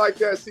not guarding like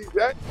that,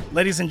 CJ.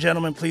 Ladies and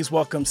gentlemen, please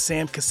welcome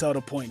Sam Cassell to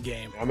Point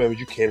Game. I remember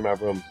you came in my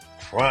room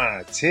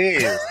crying,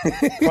 tears,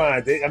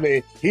 crying. I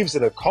mean, he was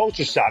in a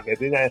culture shock. And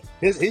then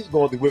he's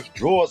going through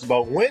withdrawals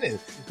about winning.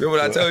 Remember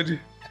what I told you?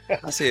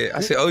 I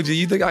said, OG,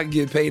 you think I can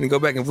get paid and go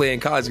back and play in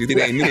college because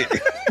it ain't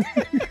it?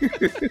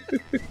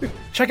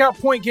 Check out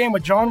Point Game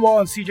with John Wall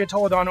and CJ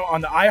Toledano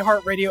on the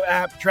iHeartRadio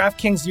app,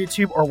 DraftKings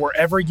YouTube, or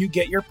wherever you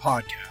get your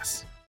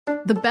podcasts.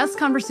 The best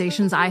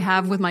conversations I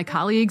have with my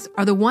colleagues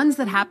are the ones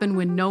that happen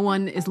when no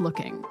one is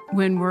looking,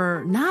 when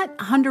we're not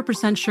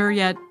 100% sure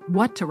yet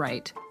what to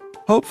write.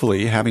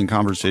 Hopefully, having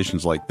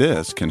conversations like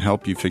this can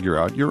help you figure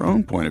out your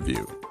own point of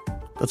view.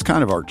 That's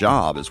kind of our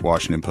job as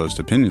Washington Post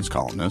opinions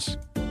columnists.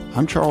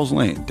 I'm Charles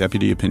Lane,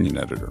 Deputy Opinion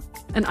Editor.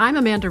 And I'm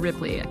Amanda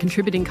Ripley, a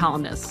contributing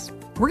columnist.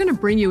 We're going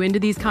to bring you into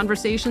these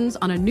conversations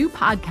on a new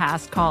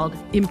podcast called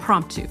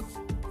Impromptu.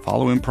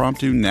 Follow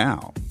Impromptu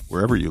now,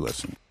 wherever you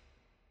listen.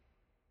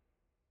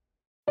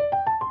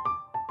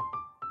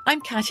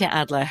 I'm Katya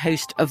Adler,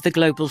 host of The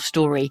Global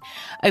Story.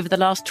 Over the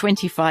last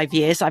 25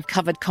 years, I've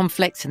covered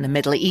conflicts in the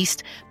Middle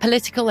East,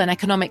 political and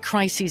economic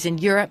crises in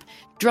Europe,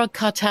 drug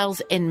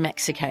cartels in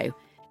Mexico.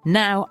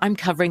 Now I'm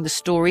covering the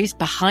stories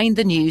behind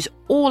the news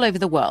all over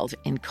the world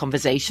in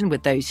conversation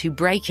with those who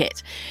break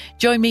it.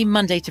 Join me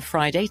Monday to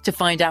Friday to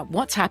find out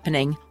what's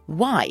happening,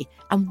 why,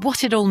 and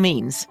what it all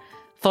means.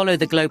 Follow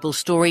The Global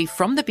Story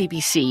from the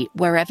BBC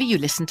wherever you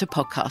listen to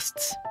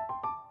podcasts.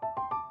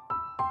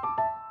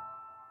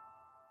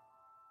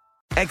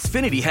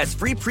 Xfinity has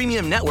free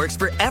premium networks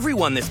for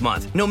everyone this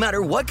month, no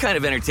matter what kind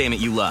of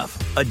entertainment you love.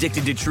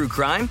 Addicted to true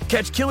crime?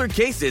 Catch killer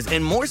cases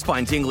and more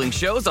spine-tingling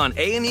shows on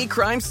A&E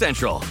Crime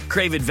Central.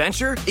 Crave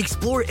adventure?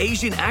 Explore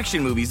Asian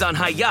action movies on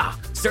Hi-Ya.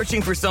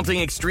 Searching for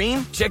something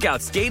extreme? Check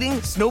out skating,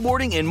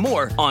 snowboarding, and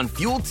more on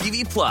Fuel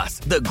TV Plus,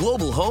 the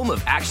global home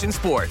of action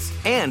sports.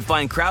 And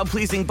find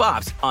crowd-pleasing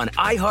bops on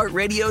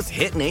iHeartRadio's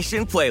Hit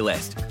Nation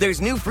playlist.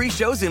 There's new free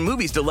shows and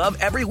movies to love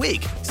every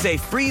week. Say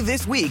free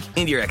this week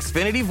in your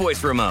Xfinity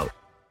voice remote.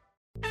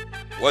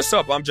 What's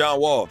up? I'm John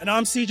Wall. And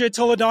I'm CJ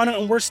Toledano,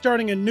 and we're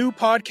starting a new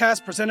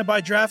podcast presented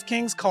by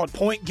DraftKings called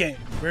Point Game.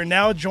 We're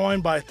now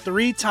joined by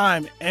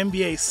three-time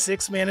NBA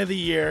Sixth Man of the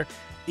Year,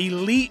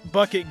 elite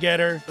bucket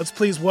getter. Let's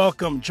please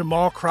welcome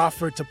Jamal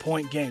Crawford to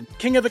Point Game.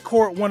 King of the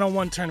Court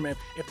one-on-one tournament.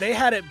 If they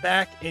had it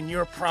back in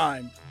your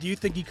prime, do you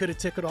think you could have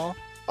took it all?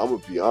 I'm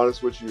going to be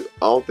honest with you.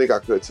 I don't think I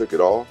could have took it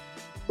all,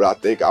 but I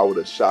think I would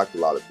have shocked a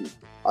lot of people.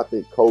 I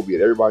think Kobe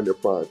and everybody in their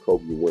prime,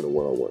 Kobe would win a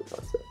one-on-one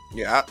contest.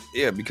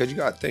 Yeah, because you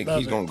got to think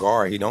he's going to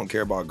guard. He don't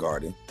care about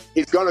guarding.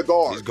 He's going to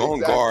guard. He's going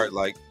to guard.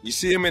 Like, you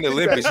see him in the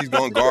Olympics, he's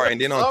going to guard.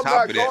 And then on top of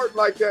that. I'm not guarding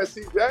like that,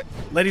 CJ.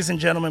 Ladies and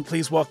gentlemen,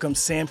 please welcome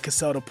Sam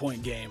Cassell to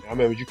Point Game. I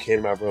remember you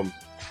came to my room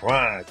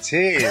crying,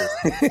 tears,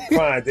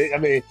 crying. I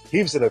mean,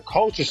 he was in a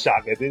culture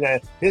shock. And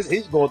then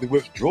he's going through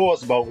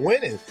withdrawals about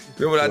winning.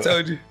 Remember what I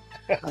told you?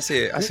 I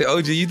said,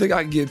 OG, you think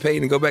I can get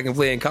paid and go back and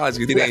play in college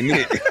because it ain't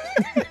it?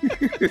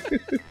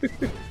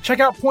 Check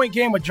out Point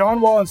Game with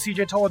John Wall and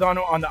CJ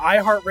Toledano on the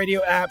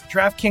iHeartRadio app,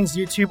 DraftKings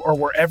YouTube, or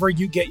wherever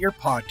you get your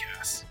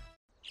podcasts.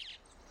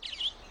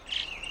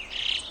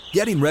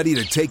 Getting ready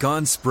to take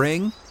on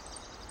spring?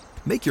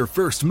 Make your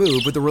first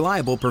move with the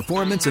reliable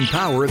performance and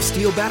power of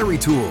Steel battery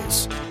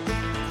tools.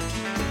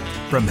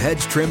 From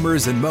hedge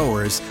trimmers and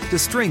mowers to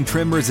string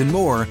trimmers and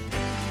more,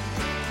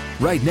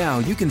 right now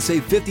you can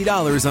save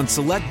 $50 on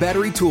select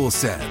battery tool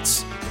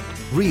sets.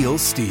 Real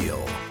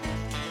Steel.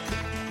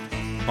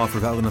 Offer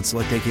valid on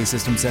select AK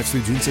system sets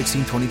through June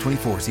 16,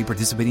 2024. See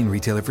participating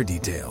retailer for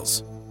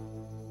details.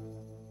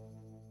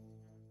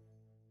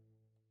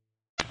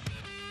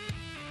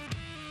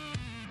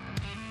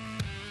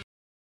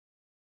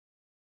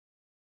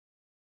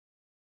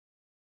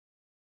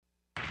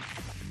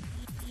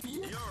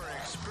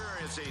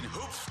 Experiencing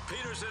Hoops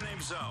Peterson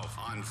himself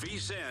on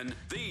VSiN,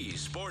 the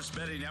Sports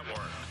Betting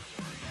Network.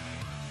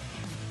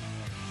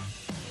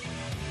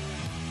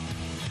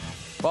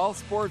 Ball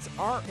sports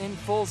are in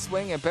full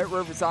swing, and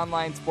BetRivers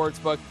Online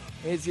Sportsbook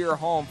is your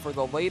home for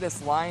the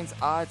latest lines,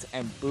 odds,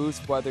 and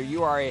boosts. Whether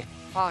you are a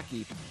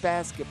hockey,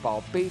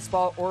 basketball,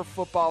 baseball, or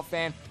football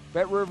fan,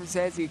 BetRivers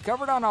has you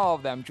covered on all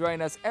of them.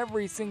 Join us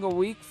every single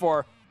week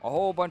for a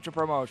whole bunch of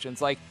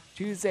promotions like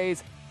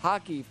Tuesday's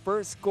hockey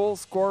first goal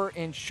scorer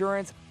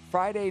insurance,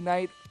 Friday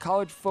night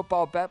college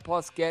football bet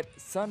plus get,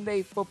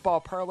 Sunday football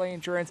parlay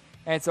insurance,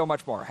 and so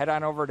much more. Head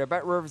on over to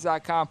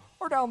BetRivers.com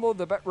or download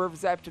the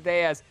BetRivers app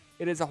today, as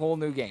it is a whole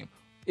new game.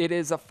 It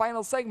is a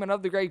final segment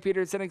of the Greg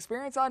Peterson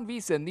Experience on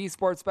VSiN, the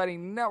Sports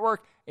Betting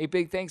Network. A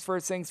big thanks,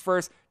 first things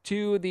first,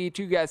 to the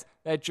two guests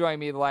that joined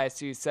me the last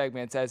two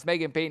segments, as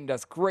Megan Payton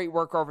does great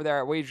work over there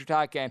at Wager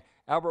Talk, and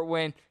Albert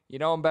Wynn, you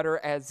know him better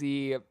as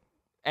the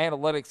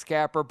analytics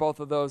capper. Both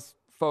of those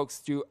folks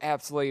do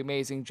absolutely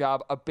amazing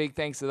job. A big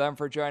thanks to them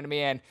for joining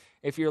me. And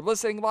if you're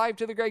listening live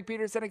to the Greg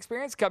Peterson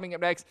Experience, coming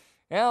up next,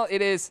 well,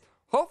 it is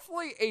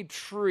hopefully a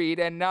treat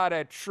and not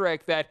a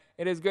trick that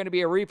it is going to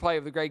be a replay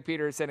of the Greg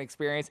Peterson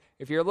Experience.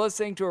 If you're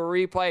listening to a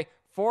replay,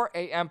 4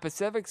 a.m.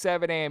 Pacific,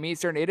 7 a.m.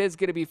 Eastern, it is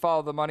going to be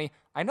Follow the Money.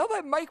 I know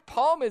that Mike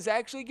Palm is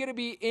actually going to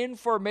be in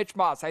for Mitch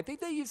Moss. I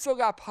think that you still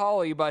got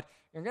Pauly, but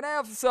you're going to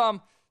have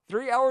some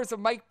 3 hours of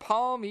Mike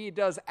Palm. He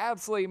does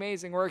absolutely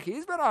amazing work.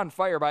 He's been on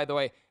fire, by the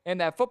way, in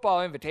that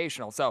football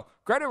invitational. So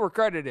credit where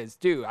credit is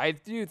due. I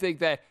do think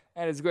that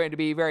is going to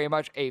be very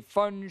much a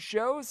fun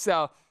show.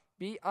 So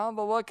be on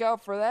the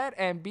lookout for that,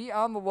 and be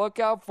on the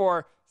lookout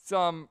for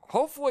some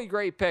hopefully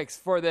great picks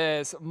for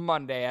this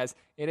Monday, as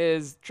it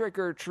is trick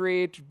or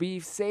treat. Be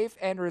safe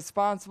and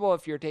responsible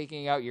if you're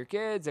taking out your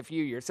kids, if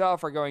you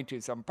yourself are going to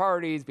some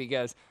parties,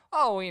 because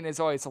Halloween is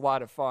always a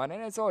lot of fun,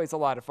 and it's always a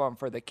lot of fun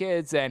for the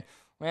kids. And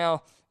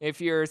well, if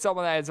you're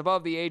someone that is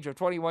above the age of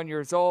 21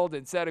 years old,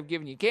 instead of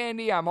giving you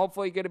candy, I'm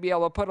hopefully going to be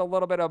able to put a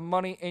little bit of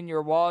money in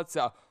your wallet.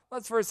 So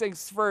let's first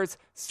things first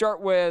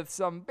start with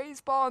some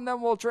baseball, and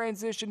then we'll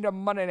transition to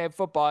Monday Night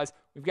Football, as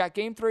we've got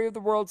Game 3 of the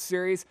World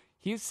Series.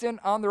 Houston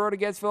on the road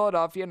against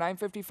Philadelphia,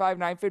 9:55,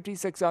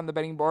 9:56 on the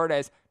betting board,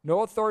 as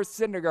Noah Thor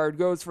Syndergaard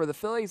goes for the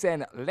Phillies,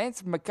 and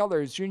Lance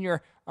McCullers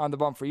Jr. on the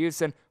bump for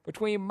Houston.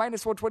 Between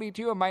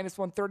 -122 and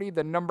 -130,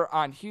 the number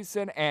on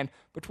Houston, and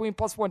between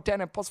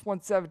 +110 and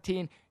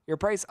 +117, your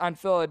price on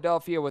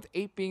Philadelphia, with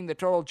 8 being the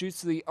total,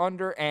 juice to the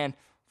under. And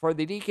for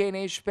the DK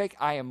Nation pick,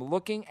 I am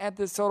looking at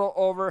this total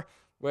over,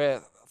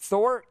 with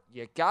Thor,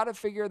 you got to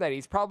figure that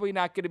he's probably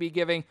not going to be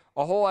giving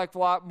a whole heck of a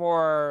lot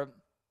more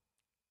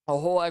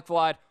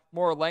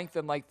length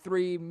than like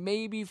 3,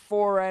 maybe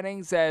 4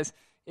 innings, as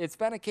it's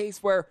been a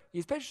case where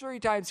he's pitched 3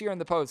 times here in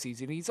the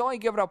postseason. He's only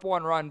given up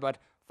 1 run, but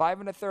 5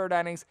 1/3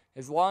 innings.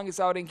 His longest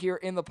outing here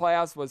in the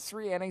playoffs was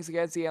 3 innings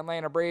against the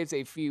Atlanta Braves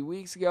a few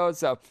weeks ago.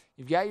 So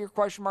you've got your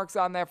question marks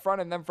on that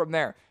front, and then from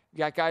there, you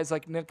got guys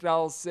like Nick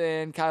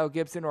Nelson, Kyle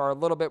Gibson, who are a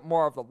little bit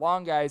more of the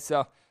long guys.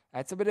 So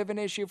that's a bit of an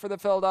issue for the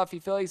Philadelphia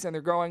Phillies, and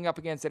they're going up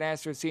against an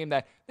Astros team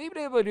that they've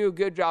been able to do a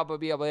good job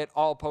of being able to hit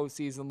all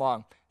postseason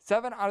long.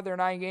 7 out of their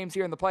 9 games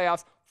here in the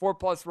playoffs,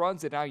 4+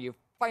 runs, and now you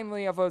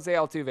finally have Jose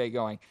Altuve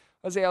going.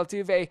 Jose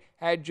Altuve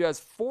had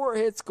just 4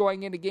 hits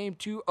going into Game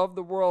 2 of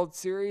the World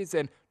Series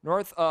and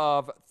north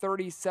of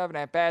 37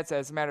 at-bats.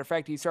 As a matter of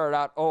fact, he started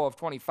out 0 of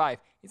 25.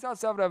 He's now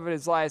 7 of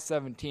his last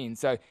 17,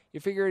 so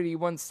you figured he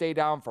wouldn't stay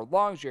down for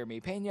long.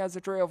 Jeremy Pena has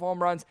a trail of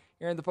home runs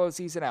here in the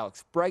postseason.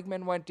 Alex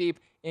Bregman went deep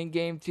in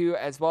Game 2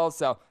 as well,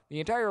 so the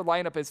entire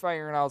lineup is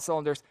firing on all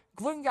cylinders,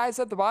 including guys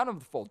at the bottom of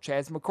the fold.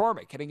 Chas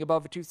McCormick hitting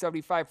above a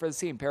 275 for the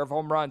team, pair of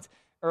home runs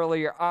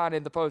earlier on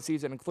in the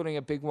postseason, including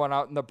a big one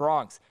out in the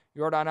Bronx.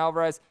 Yordan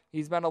Alvarez,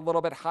 he's been a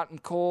little bit hot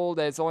and cold,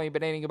 has only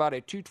been hitting about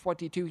a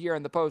 222 here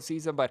in the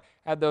postseason, but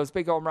had those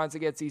big home runs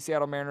against the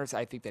Seattle Mariners.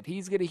 I think that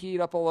he's going to heat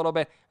up a little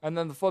bit. And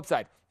then the flip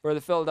side, for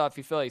the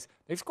Philadelphia Phillies,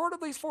 they've scored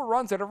at least 4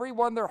 runs at every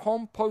one of their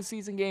home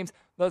postseason games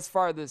thus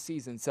far this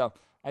season. So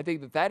I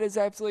think that that is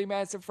absolutely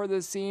massive for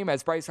this team,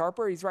 as Bryce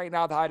Harper, he's right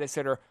now the hottest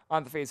hitter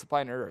on the face of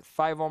planet Earth.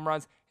 5 home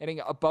runs, hitting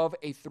above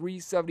a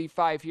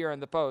 375 here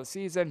in the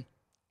postseason.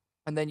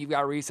 And then you've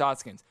got Rhys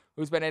Hoskins,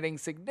 who's been hitting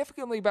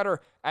significantly better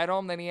at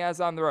home than he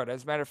has on the road.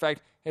 As a matter of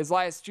fact, his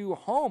last 2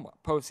 home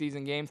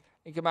postseason games,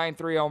 he combined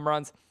 3 home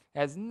runs,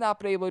 has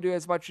not been able to do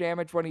as much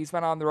damage when he's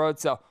been on the road,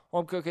 so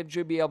home cooking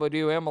should be able to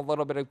do him a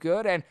little bit of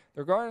good, and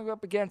they're going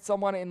up against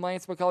someone in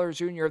Lance McCullers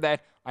Jr.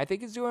 that I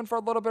think is doing for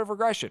a little bit of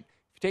regression.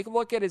 If you take a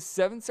look at his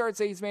 7 starts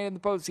that he's made in the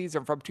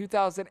postseason from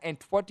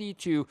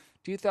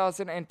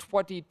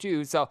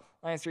 2022, so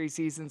last 3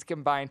 seasons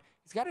combined,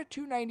 he's got a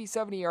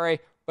 2.97 ERA,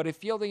 but a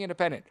fielding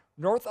independent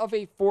north of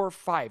a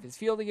 4.5. His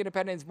fielding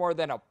independent is more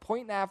than a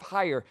 1.5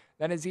 higher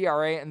than his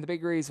ERA, and the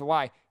big reason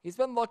why, he's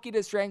been lucky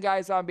to strand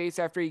guys on base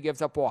after he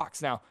gives up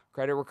walks. Now,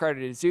 credit where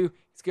credit is due,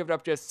 he's given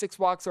up just 6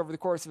 walks over the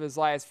course of his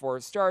last 4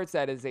 starts.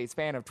 That is a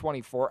span of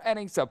 24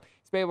 innings, so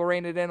he's been able to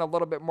rein it in a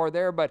little bit more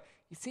there, but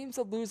he seems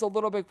to lose a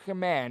little bit of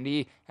command.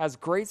 He has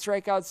great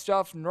strikeout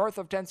stuff, north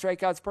of 10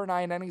 strikeouts per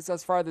 9 innings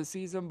thus far this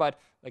season, but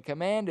the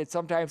command, it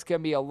sometimes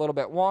can be a little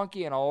bit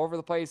wonky and all over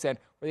the place, and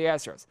for the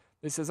Astros,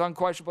 this is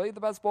unquestionably the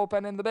best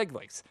bullpen in the big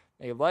leagues.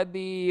 They led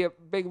the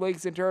big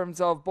leagues in terms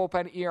of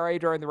bullpen ERA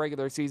during the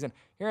regular season.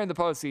 Here in the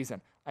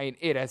postseason, I mean,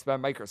 it has been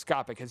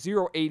microscopic. A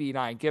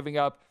 0.89, giving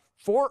up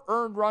 4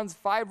 earned runs,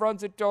 5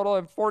 runs in total,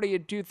 and 40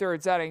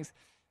 2/3 innings.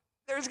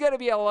 There's going to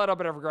be a little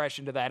bit of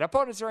regression to that.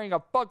 Opponents are hitting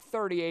a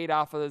 $138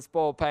 off of this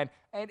bullpen,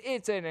 and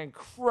it's an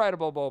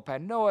incredible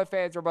bullpen. No ifs,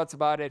 ands, or buts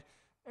about it.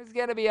 There's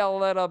going to be a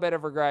little bit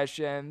of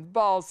regression.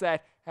 Balls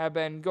that have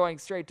been going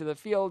straight to the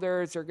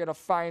fielders are going to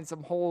find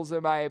some holes,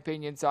 in my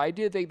opinion. So I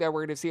do think that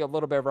we're going to see a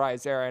little bit of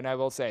rise there. And I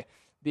will say,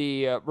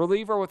 the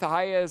reliever with the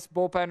highest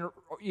bullpen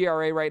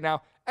ERA right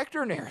now,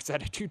 Hector Neris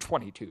at a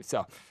 2.22.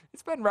 So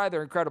it's been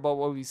rather incredible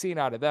what we've seen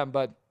out of them.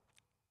 But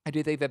I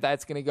do think that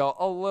that's going to go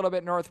a little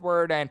bit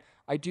northward. And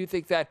I do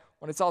think that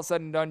when it's all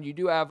said and done, you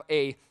do have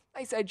a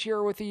nice edge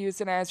here with the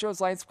Houston Astros.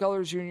 Lance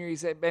McCullers Jr.,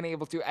 he's been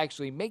able to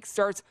actually make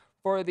starts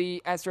for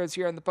the Astros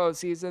here in the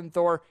postseason.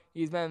 Thor,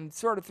 he's been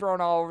sort of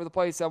thrown all over the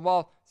place. And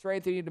while Sir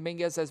Anthony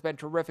Dominguez has been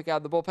terrific out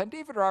of the bullpen,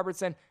 David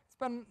Robertson has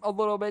been a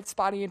little bit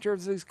spotty in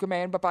terms of his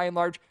command, but by and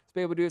large, he's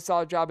been able to do a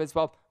solid job as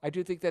well. I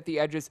do think that the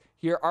edges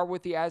here are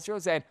with the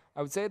Astros, and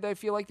I would say that I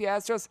feel like the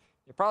Astros,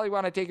 you probably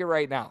want to take it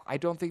right now. I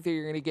don't think that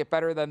you're going to get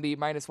better than the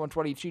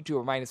 -122 to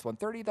a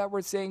 -130 that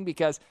we're seeing,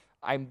 because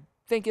I'm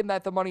thinking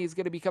that the money is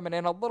going to be coming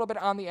in a little bit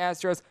on the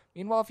Astros.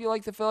 Meanwhile, if you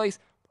like the Phillies,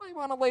 probably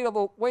want to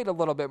wait a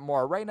little bit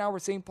more. Right now, we're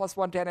seeing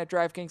 +110 at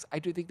DraftKings. I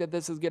do think that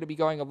this is going to be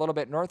going a little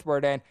bit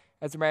northward, and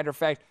as a matter of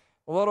fact,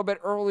 a little bit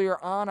earlier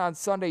on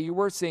Sunday, you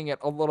were seeing it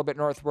a little bit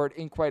northward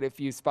in quite a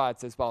few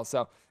spots as well.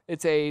 So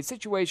it's a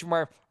situation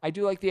where I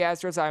do like the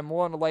Astros. I'm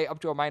willing to lay up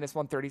to a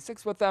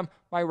 -136 with them.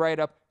 My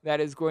write-up, that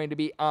is going to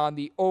be on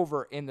the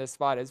over in this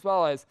spot, as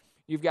well as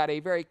you've got a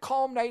very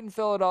calm night in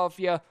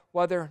Philadelphia.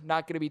 Weather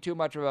not going to be too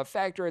much of a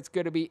factor. It's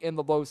going to be in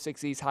the low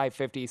 60s, high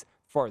 50s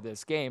for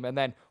this game. And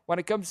then when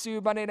it comes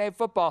to Monday Night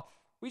Football,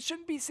 we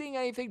shouldn't be seeing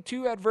anything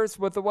too adverse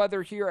with the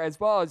weather here,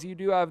 as well as you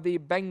do have the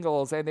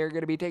Bengals, and they're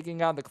going to be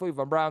taking on the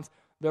Cleveland Browns.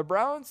 The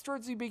Browns,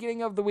 towards the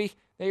beginning of the week,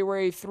 they were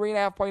a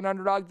 3.5-point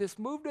underdog. This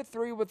moved to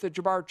 3 with the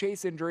Ja'Marr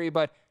Chase injury,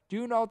 but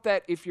do note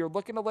that if you're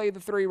looking to lay the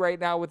 3 right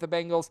now with the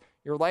Bengals,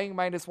 you're laying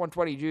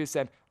 -120 juice,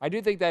 and I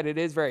do think that it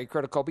is very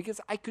critical,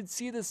 because I could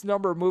see this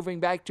number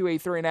moving back to a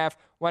 3.5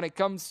 when it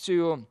comes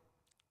to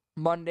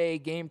Monday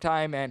game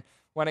time, and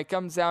when it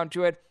comes down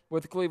to it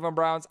with the Cleveland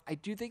Browns, I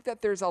do think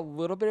that there's a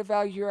little bit of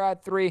value here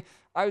at 3.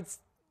 I would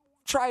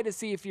try to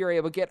see if you're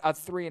able to get a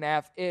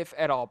 3.5 if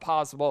at all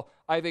possible.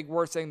 I think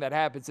worst thing that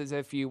happens is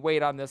if you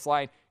wait on this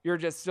line, you're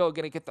just still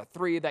going to get the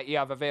 3 that you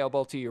have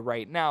available to you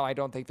right now. I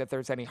don't think that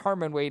there's any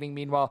harm in waiting.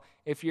 Meanwhile,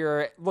 if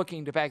you're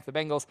looking to back the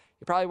Bengals,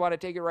 you probably want to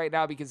take it right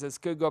now because this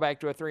could go back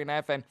to a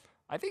 3.5. And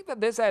I think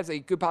that this has a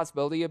good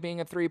possibility of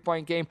being a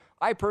 3-point game.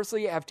 I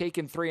personally have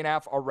taken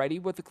 3.5 already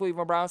with the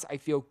Cleveland Browns. I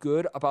feel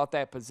good about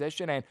that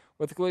position. And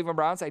with the Cleveland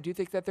Browns, I do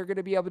think that they're going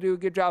to be able to do a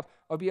good job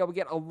of being able to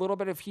get a little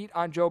bit of heat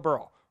on Joe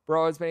Burrow.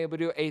 Burrow has been able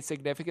to do a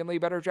significantly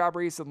better job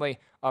recently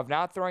of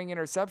not throwing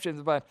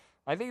interceptions, but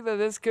I think that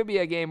this could be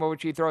a game in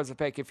which he throws a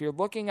pick. If you're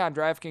looking on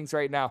DraftKings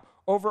right now,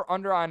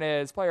 over-under on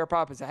his player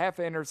prop is a half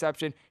an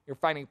interception. You're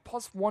finding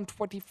plus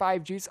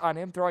 125 juice on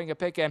him throwing a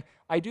pick, and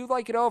I do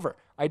like it over.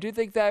 I do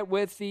think that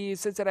with the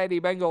Cincinnati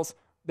Bengals,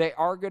 they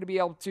are going to be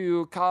able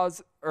to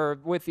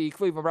with the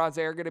Cleveland Browns,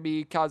 they are going to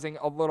be causing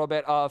a little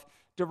bit of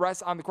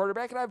duress on the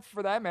quarterback, and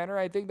for that matter,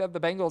 I think that the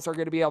Bengals are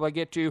going to be able to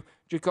get to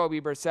Jacoby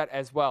Brissett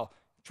as well.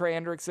 Trey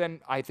Hendrickson,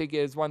 I think,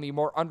 is one of the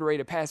more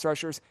underrated pass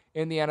rushers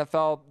in the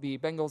NFL. The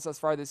Bengals thus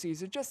far this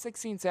season, just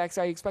 16 sacks.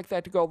 I expect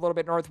that to go a little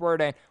bit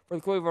northward. And for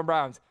the Cleveland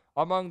Browns,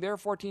 among their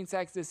 14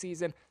 sacks this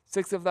season,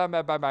 6 of them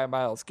by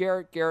Myles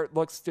Garrett. Garrett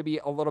looks to be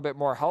a little bit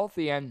more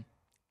healthy, and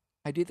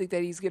I do think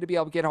that he's going to be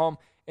able to get home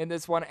in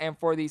this one. And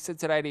for the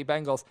Cincinnati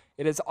Bengals,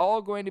 it is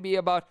all going to be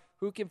about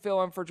who can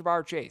fill in for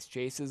Ja'Marr Chase.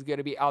 Chase is going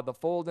to be out of the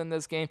fold in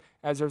this game.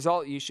 As a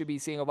result, you should be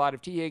seeing a lot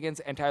of T.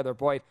 Higgins and Tyler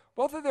Boyd.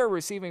 Both of their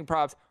receiving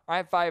props are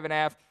at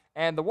 5.5.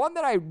 And the one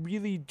that I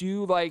really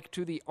do like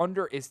to the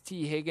under is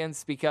T.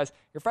 Higgins because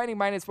you're finding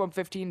minus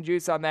 115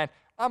 juice on that.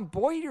 On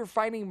Boyd, you're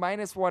finding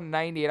minus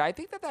 190, and I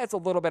think that that's a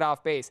little bit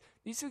off base.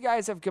 These two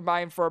guys have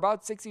combined for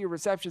about 60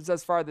 receptions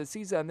thus far this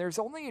season, and there's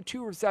only a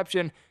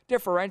 2-reception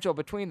differential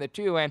between the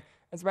two. And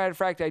as a matter of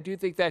fact, I do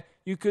think that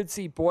you could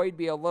see Boyd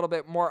be a little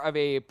bit more of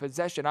a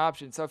possession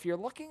option. So if you're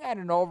looking at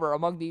an over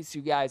among these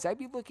two guys, I'd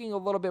be looking a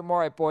little bit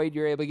more at Boyd.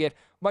 You're able to get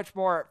much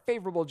more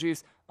favorable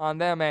juice on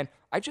them. And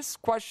I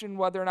just question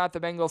whether or not the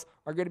Bengals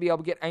are going to be able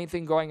to get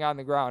anything going on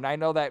the ground. I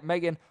know that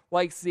Megan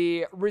likes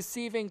the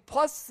receiving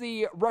plus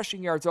the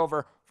rushing yards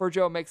over for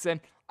Joe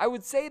Mixon. I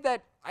would say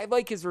that I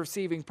like his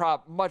receiving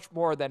prop much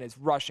more than his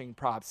rushing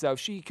prop. So if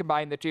she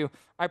combined the two,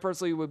 I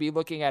personally would be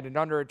looking at an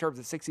under in terms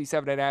of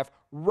 67.5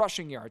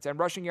 rushing yards and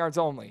rushing yards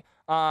only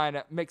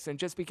on Mixon,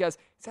 just because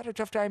he's had a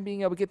tough time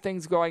being able to get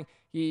things going.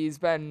 He's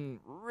been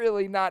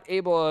really not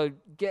able to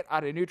get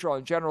out of neutral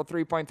in general,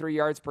 3.3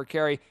 yards per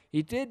carry.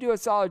 He did do a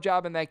solid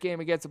job in that game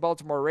against the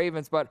Baltimore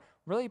Ravens, but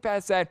really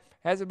past that,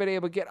 hasn't been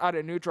able to get out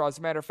of neutral. As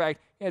a matter of fact,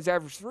 he has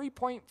averaged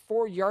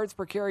 3.4 yards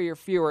per carry or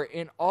fewer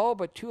in all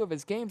but 2 of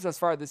his games thus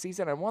far this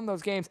season, and one of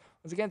those games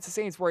was against the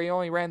Saints where he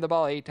only ran the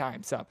ball 8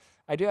 times. So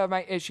I do have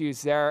my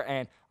issues there,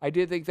 and I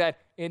do think that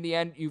in the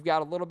end, you've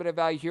got a little bit of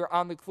value here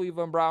on the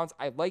Cleveland Browns.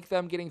 I like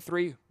them getting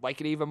 3, like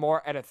it even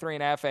more at a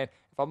 3.5, and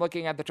if I'm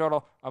looking at the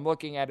total, I'm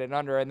looking at an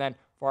under. And then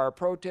for our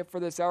pro tip for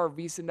this hour,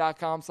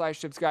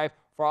 VSiN.com/subscribe.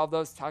 For all of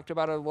those, talked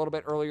about it a little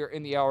bit earlier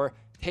in the hour.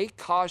 Take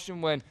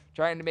caution when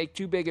trying to make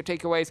too big of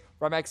takeaways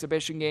from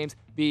exhibition games.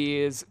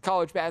 These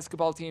college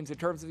basketball teams, in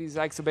terms of these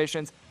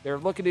exhibitions, they're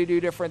looking to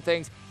do different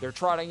things. They're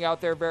trotting out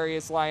their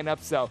various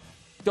lineups, so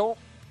don't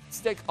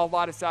stick a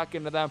lot of stock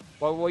into them.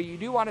 But what you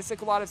do want to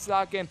stick a lot of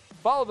stock in,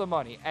 follow the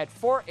money at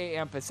 4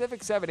 a.m.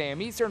 Pacific, 7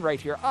 a.m. Eastern,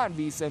 right here on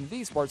VSiN,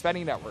 the Sports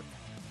Betting Network.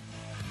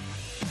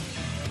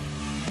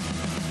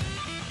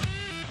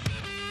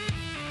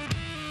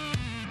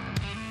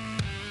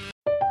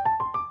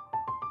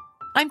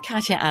 I'm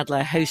Katya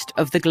Adler, host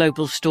of The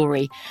Global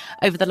Story.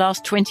 Over the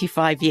last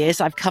 25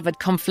 years, I've covered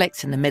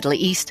conflicts in the Middle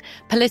East,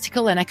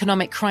 political and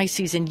economic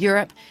crises in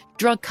Europe,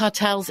 drug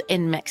cartels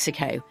in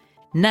Mexico.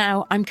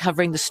 Now I'm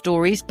covering the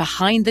stories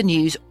behind the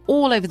news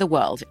all over the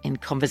world in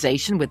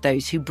conversation with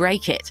those who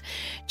break it.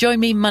 Join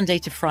me Monday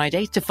to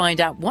Friday to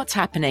find out what's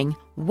happening,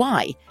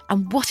 why,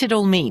 and what it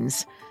all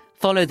means.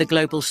 Follow The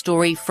Global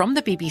Story from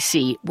the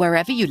BBC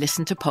wherever you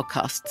listen to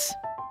podcasts.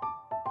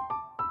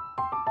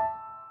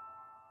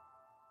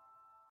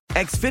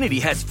 Xfinity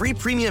has free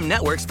premium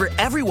networks for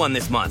everyone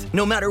this month,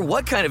 no matter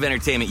what kind of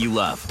entertainment you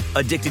love.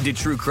 Addicted to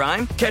true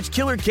crime? Catch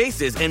killer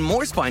cases and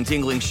more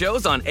spine-tingling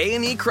shows on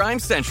A&E Crime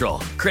Central.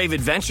 Crave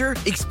adventure?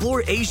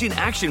 Explore Asian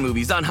action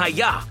movies on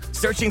Hi-YAH.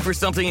 Searching for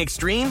something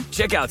extreme?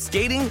 Check out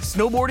skating,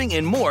 snowboarding,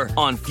 and more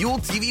on Fuel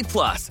TV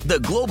Plus, the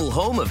global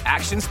home of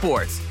action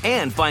sports.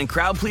 And find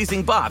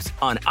crowd-pleasing bops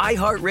on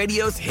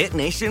iHeartRadio's Hit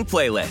Nation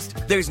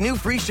playlist. There's new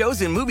free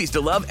shows and movies to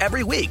love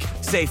every week.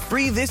 Say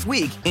free this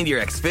week in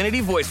your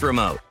Xfinity voice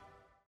remote.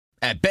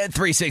 At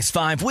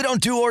Bet365, we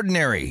don't do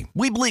ordinary.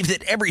 We believe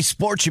that every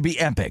sport should be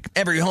epic.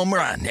 Every home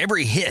run,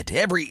 every hit,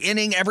 every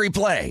inning, every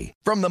play.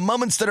 From the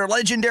moments that are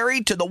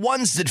legendary to the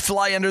ones that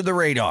fly under the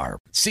radar.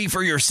 See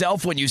for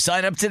yourself when you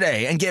sign up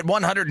today and get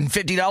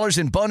 $150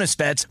 in bonus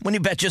bets when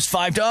you bet just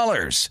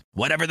 $5.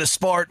 Whatever the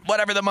sport,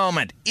 whatever the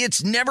moment,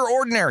 it's never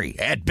ordinary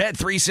at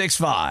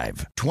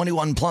Bet365.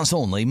 21 plus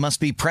only. Must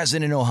be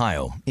present in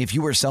Ohio. If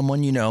you or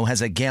someone you know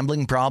has a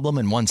gambling problem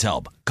and wants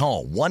help,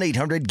 call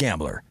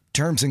 1-800-GAMBLER.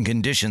 Terms and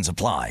conditions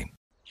apply.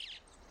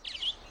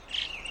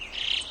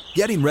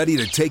 Getting ready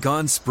to take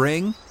on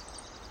spring?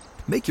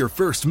 Make your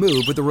first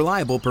move with the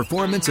reliable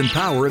performance and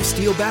power of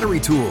Steel battery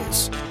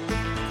tools.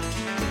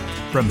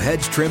 From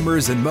hedge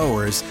trimmers and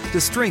mowers to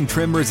string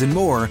trimmers and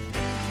more,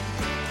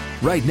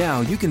 right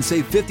now you can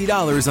save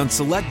 $50 on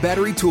select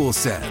battery tool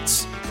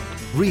sets.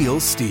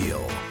 Real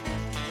Steel.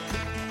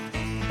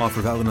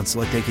 Offer valid on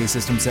select AK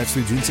system sets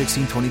through June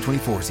 16,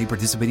 2024. See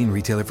participating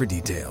retailer for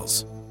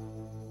details.